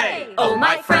 Olay! Oh,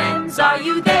 my friends, are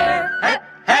you there? Hey!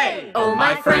 Hey! Oh,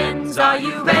 my friends, are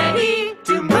you ready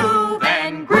to move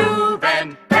and groove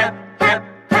and Hep, hep,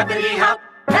 heppity hop,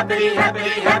 heppity,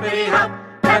 heppity, heppity hop,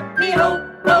 pep me ho,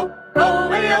 ho, ho,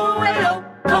 way ho,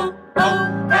 ho, ho,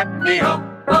 hep me ho,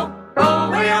 ho, ho,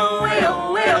 way ho,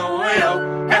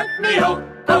 hep me ho,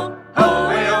 ho, ho,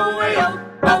 way ho,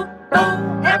 ho,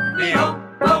 hep me ho,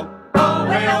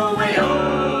 way ho.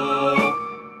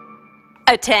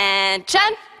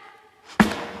 Attention.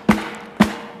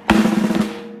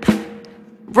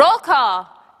 Roll call.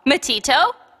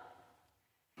 Matito.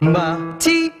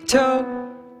 Matito.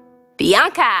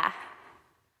 Bianca.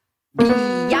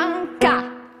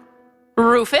 Bianca.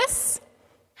 Rufus.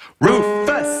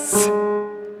 Rufus.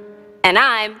 And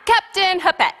I'm Captain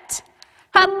Huppet.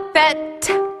 Huppet.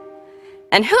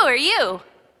 And who are you?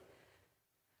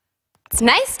 It's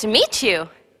nice to meet you.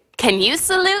 Can you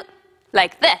salute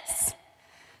like this?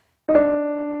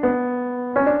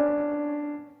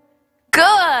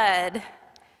 Good.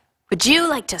 Would you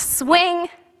like to swing?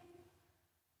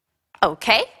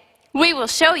 Okay, we will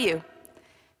show you.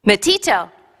 Matito,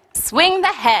 swing the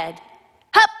head.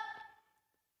 Hup.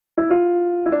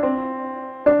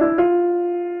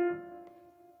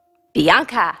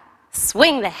 Bianca,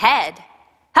 swing the head.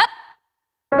 Hup.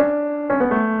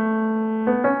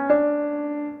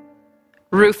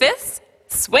 Rufus,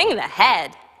 swing the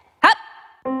head. Hup.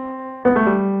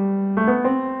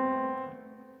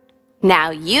 Now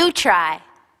you try.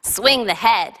 Swing the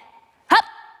head. Hup!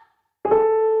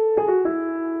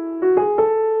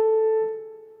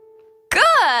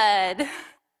 Good!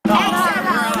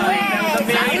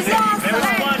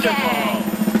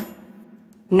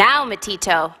 Now,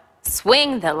 Matito,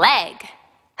 swing the leg.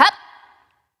 Hup!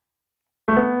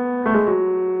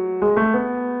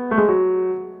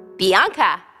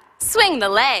 Bianca, swing the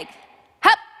leg.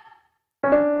 Hup!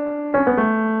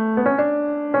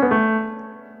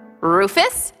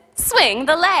 Rufus, swing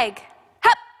the leg.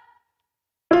 Hup!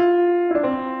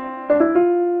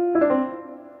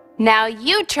 Now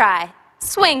you try.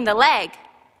 Swing the leg.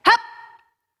 Hup!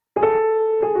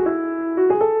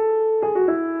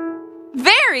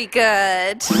 Very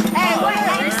good.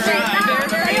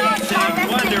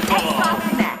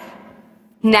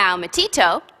 Now,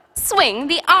 Matito, swing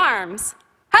the arms.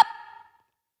 Hup!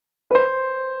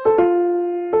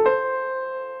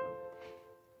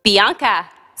 Bianca,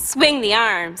 swing the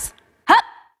arms. Hup!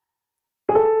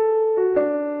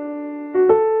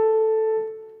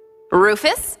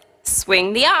 Rufus,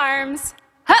 swing the arms.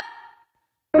 Hup!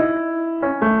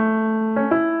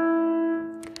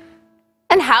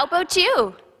 And how about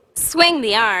you? Swing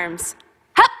the arms.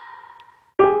 Hup!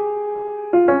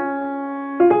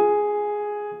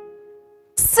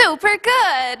 Super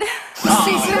good!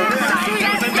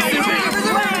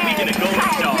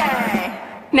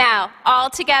 Now, all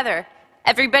together.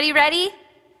 Everybody ready?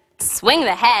 Swing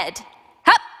the head.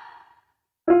 Hup!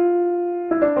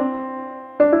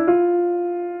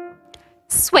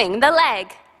 Swing the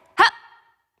leg. Hup!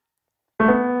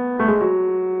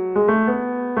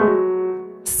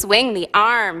 Swing the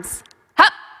arms.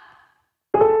 Hup!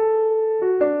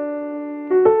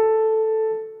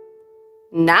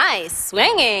 Nice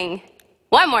swinging.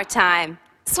 One more time.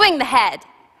 Swing the head.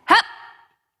 Hup!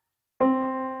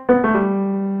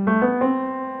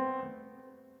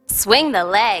 Swing the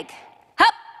leg.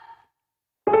 Hup!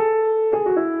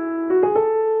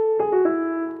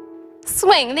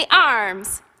 Swing the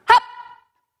arms. Hup!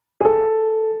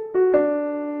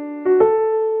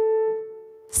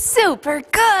 Super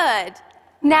good.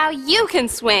 Now you can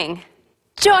swing.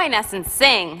 Join us and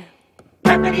sing.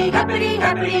 Happity, happity,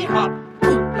 happity hop.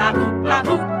 Hoop la hoop la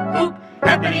hoop hoop.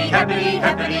 Happity, happity,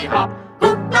 happity hop.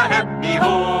 Hoop la happy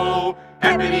ho.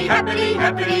 Happity, happity,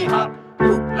 happy hop.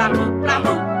 Hoop la hoop la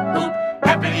hoop hoop.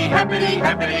 Happity, happity,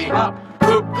 happy hop.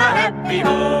 Hoop la happy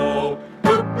ho.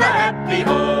 Hoop la happy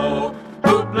ho.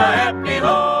 Hoop la happy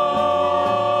ho.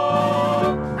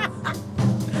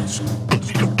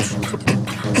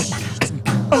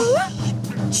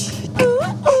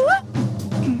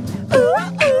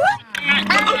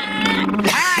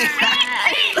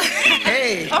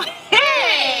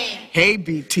 Hey,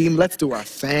 B team, let's do our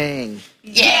thing.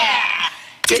 Yeah!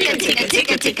 Ticka, ticka,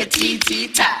 ticka, ticka, tee, tee,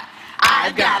 ta.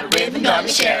 I've got a rhythm, gonna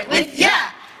share it with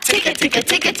ya. Ticka, ticka,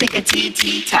 ticka, ticka, tee,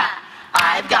 tee, ta.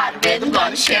 I've got a rhythm,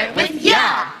 gonna share it with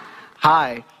ya.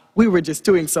 Hi, we were just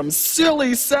doing some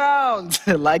silly sounds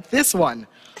like this one.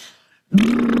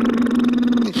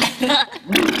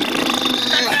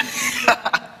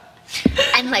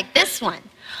 And like this one.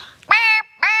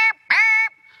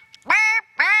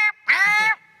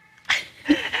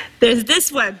 There's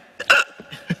this one.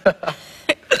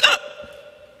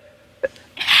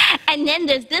 And then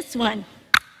there's this one.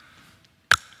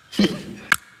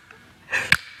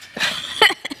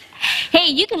 Hey,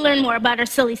 you can learn more about our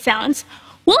silly sounds.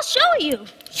 We'll show you.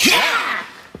 Yeah!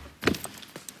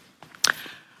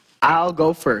 I'll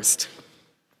go first.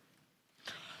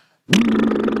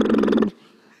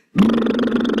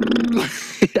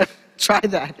 Try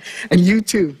that. And you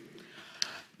too.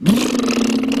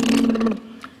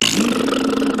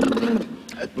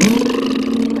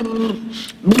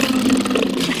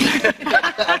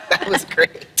 That was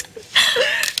great.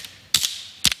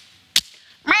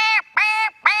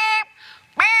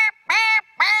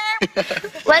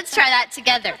 Let's try that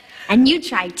together. And you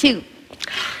try too.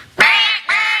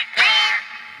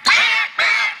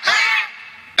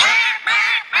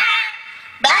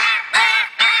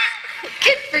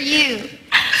 Good for you.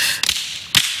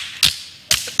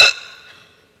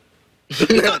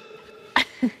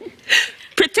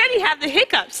 Pretend you have the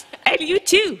hiccups. And you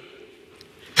too.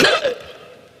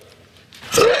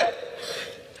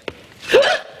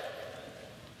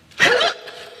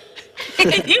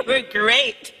 You were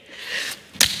great.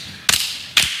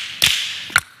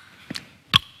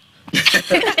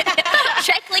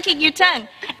 Try clicking your tongue.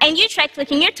 And you try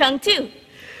clicking your tongue too.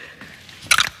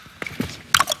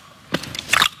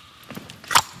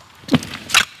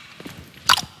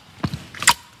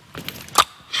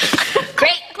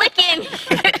 Great clicking.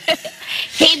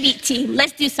 Hey, B team,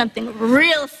 let's do something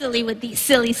real silly with these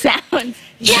silly sounds.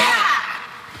 Yeah!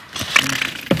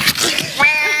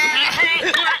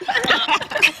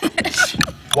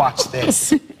 Watch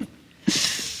this.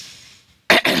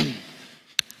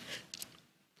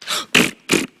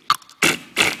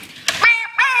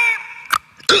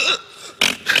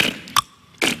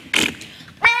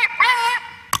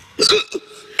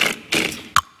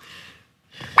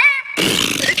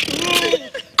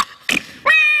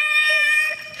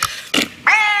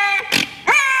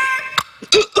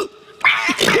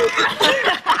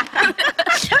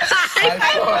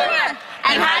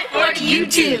 And high four to you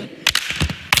too.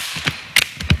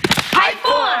 High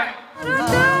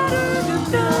four.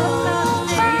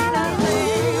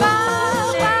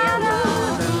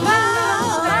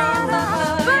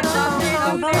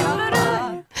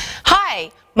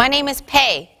 Hi, my name is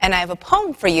Pay, and I have a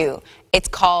poem for you. It's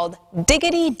called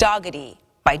Diggity Doggity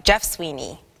by Jeff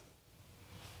Sweeney.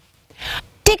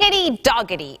 Diggity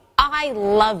Doggity, I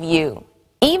love you,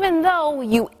 even though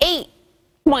you ate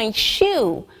my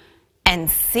shoe, and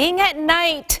sing at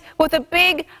night with a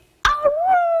big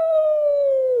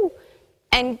 "Aroo!"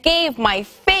 and gave my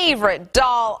favorite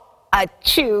doll a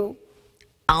chew.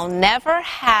 I'll never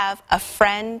have a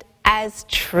friend as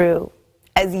true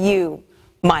as you,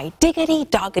 my diggity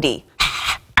doggity.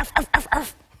 Arf, arf, arf,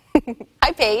 arf.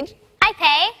 Hi, Paige. Hi,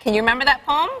 Pay. Can you remember that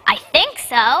poem? I think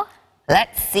so.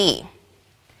 Let's see.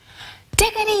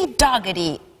 Diggity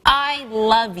doggity, I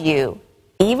love you,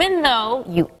 even though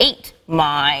you ate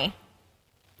my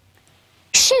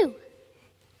Shoe.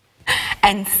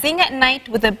 and sing at night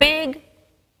with a big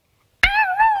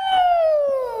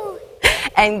 "Aroo!"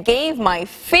 and gave my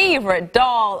favorite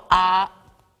doll a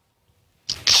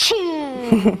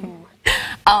Chew.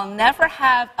 I'll never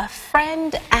have a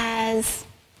friend as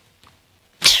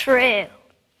True.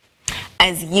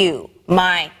 as you,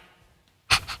 my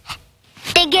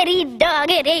Diggity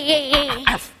doggity.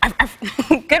 arf, arf, arf.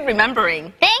 Good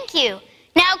remembering. Thank you.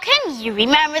 Now, can you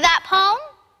remember that poem?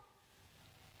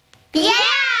 Yeah!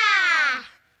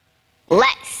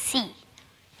 Let's see.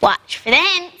 Watch for the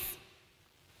hints.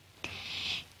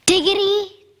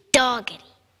 Diggity doggity,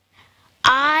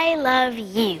 I love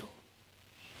you,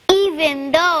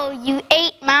 even though you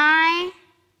ate my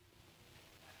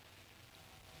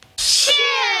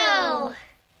shoe.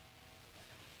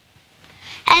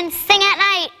 And sing at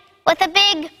night with a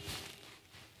big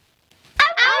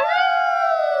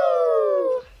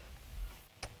 "Aroo!"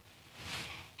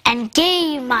 and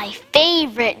gave my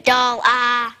favorite doll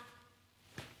a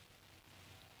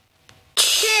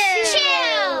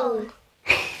chew.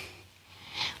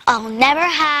 I'll never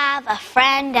have a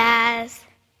friend as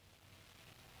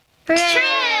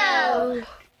true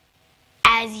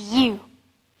as you,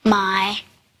 my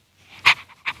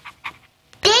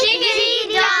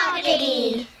diggity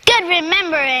doggity. Good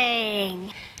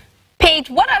remembering. Paige,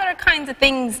 what other kinds of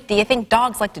things do you think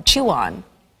dogs like to chew on?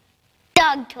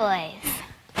 Dog toys.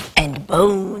 And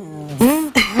bones.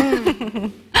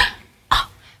 Oh,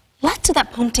 let's do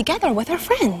that poem together with our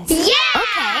friends. Yeah!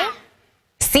 Okay.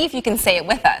 See if you can say it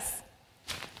with us.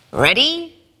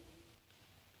 Ready?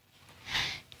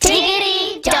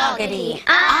 Diggity doggity,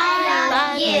 I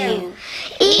love you,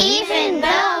 even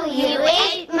though you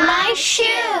ate my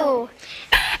shoe.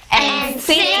 And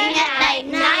sing at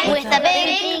night with a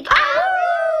big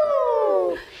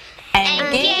 "Aroo!"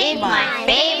 and gave my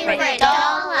favorite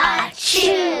doll a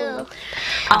chew.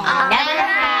 I'll never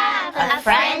have a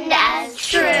friend as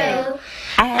true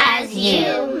as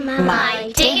you,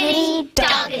 my diggity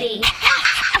doggity.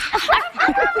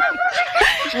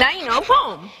 Now you know a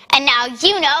poem. And now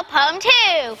you know poem 2.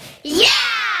 Yeah!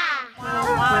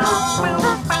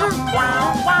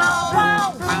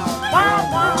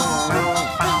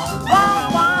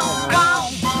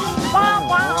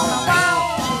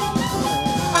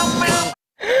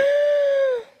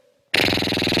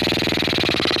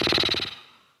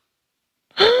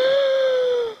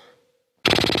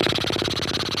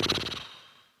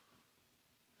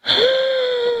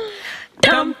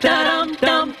 Dum da dum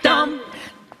dum dum.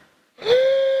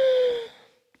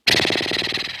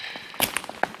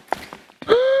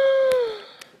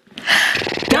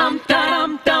 Dum da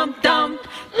dum dum dum.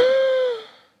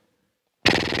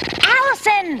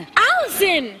 Allison!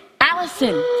 Allison!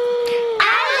 Allison!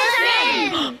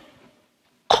 Allison!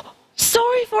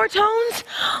 Sorry, Four Tones.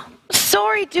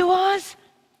 Sorry, Duos.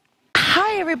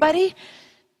 Hi, everybody.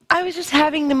 I was just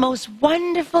having the most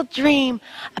wonderful dream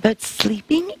about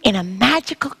sleeping in a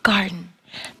magical garden.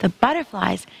 The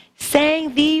butterflies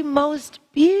sang the most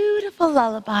beautiful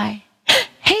lullaby.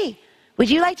 Hey, would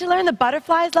you like to learn the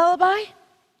butterflies lullaby?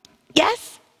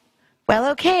 Yes? Well,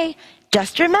 okay.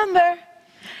 Just remember,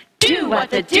 Do what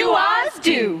the do-ahs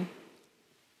do.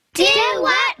 Do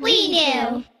what we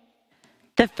do.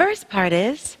 The first part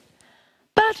is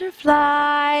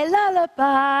butterfly,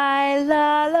 lullaby,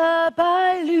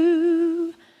 lullaby,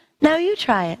 loo. Now you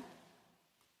try it.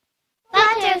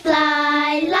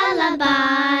 Butterfly,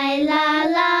 lullaby,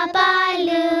 lullaby,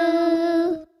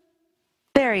 loo.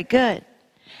 Very good.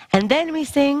 And then we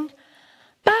sing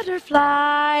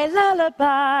butterfly,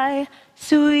 lullaby,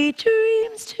 sweet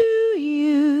dreams to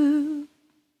you.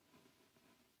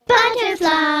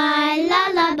 Butterfly,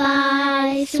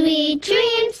 lullaby, sweet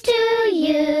dreams to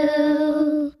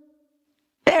you.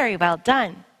 Very well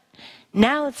done.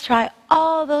 Now let's try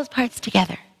all those parts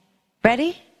together.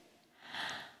 Ready?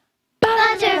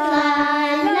 Butterfly,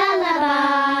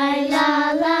 lullaby,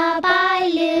 lullaby,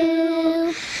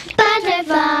 loo.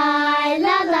 Butterfly,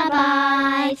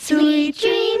 lullaby, sweet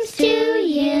dreams to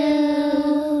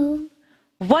you.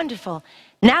 Wonderful.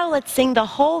 Now let's sing the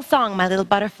whole song, my little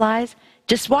butterflies.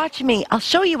 Just watch me. I'll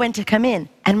show you when to come in.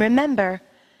 And remember,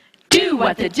 Do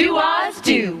what the do-ahs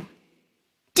do.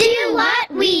 Do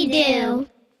what we do.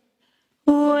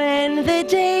 when the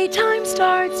daytime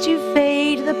starts to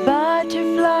fade, the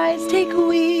butterflies take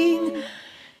wing.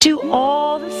 To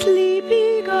all the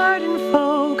sleepy garden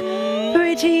folk,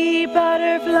 pretty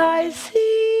butterflies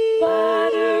sing.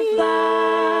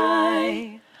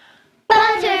 Butterfly.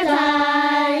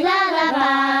 Butterfly,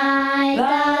 lullaby,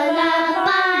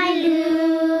 lullaby,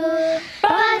 loo.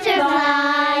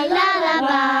 Butterfly,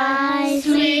 lullaby,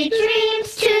 sweet dreams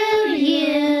to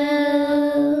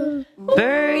you.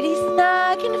 Birdies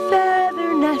snug in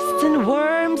feather nests and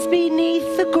worms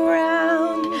beneath the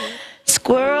ground.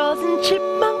 Squirrels and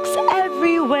chipmunks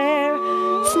everywhere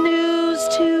snooze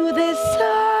to this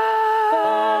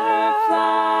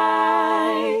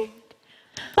butterfly.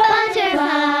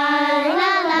 Butterfly,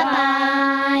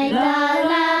 lullaby,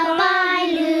 lullaby,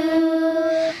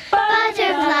 loo.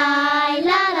 Butterfly,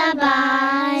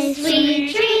 lullaby, sweet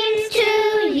dreams to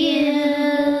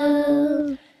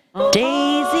you.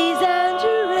 Daisies and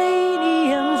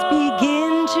geraniums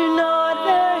begin to nod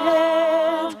their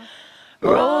heads.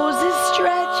 Roses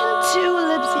stretch and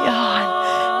tulips yawn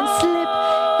and slip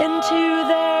into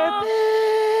their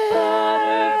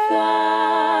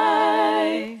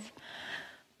butterflies.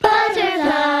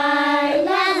 Butterfly,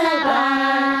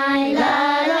 lullaby,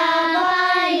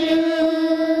 lullaby,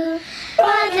 loo.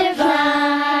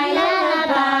 Butterfly,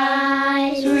 lullaby,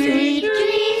 sweet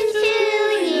dreams to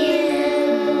you.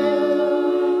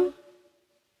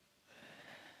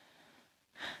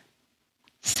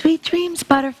 Sweet dreams,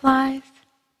 butterflies.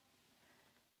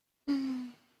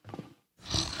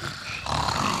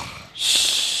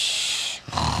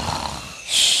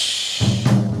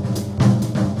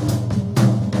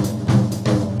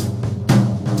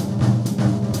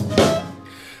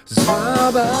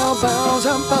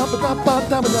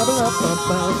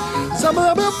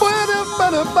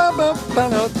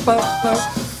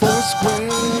 Foursquare,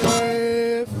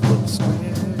 foursquare.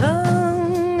 Foursquare.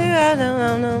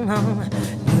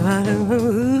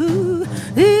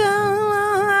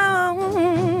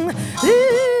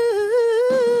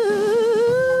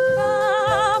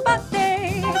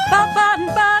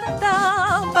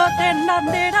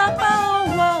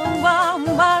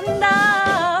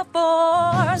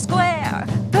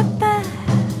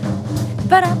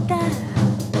 Ba-da-da.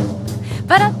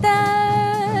 Ba-da-da.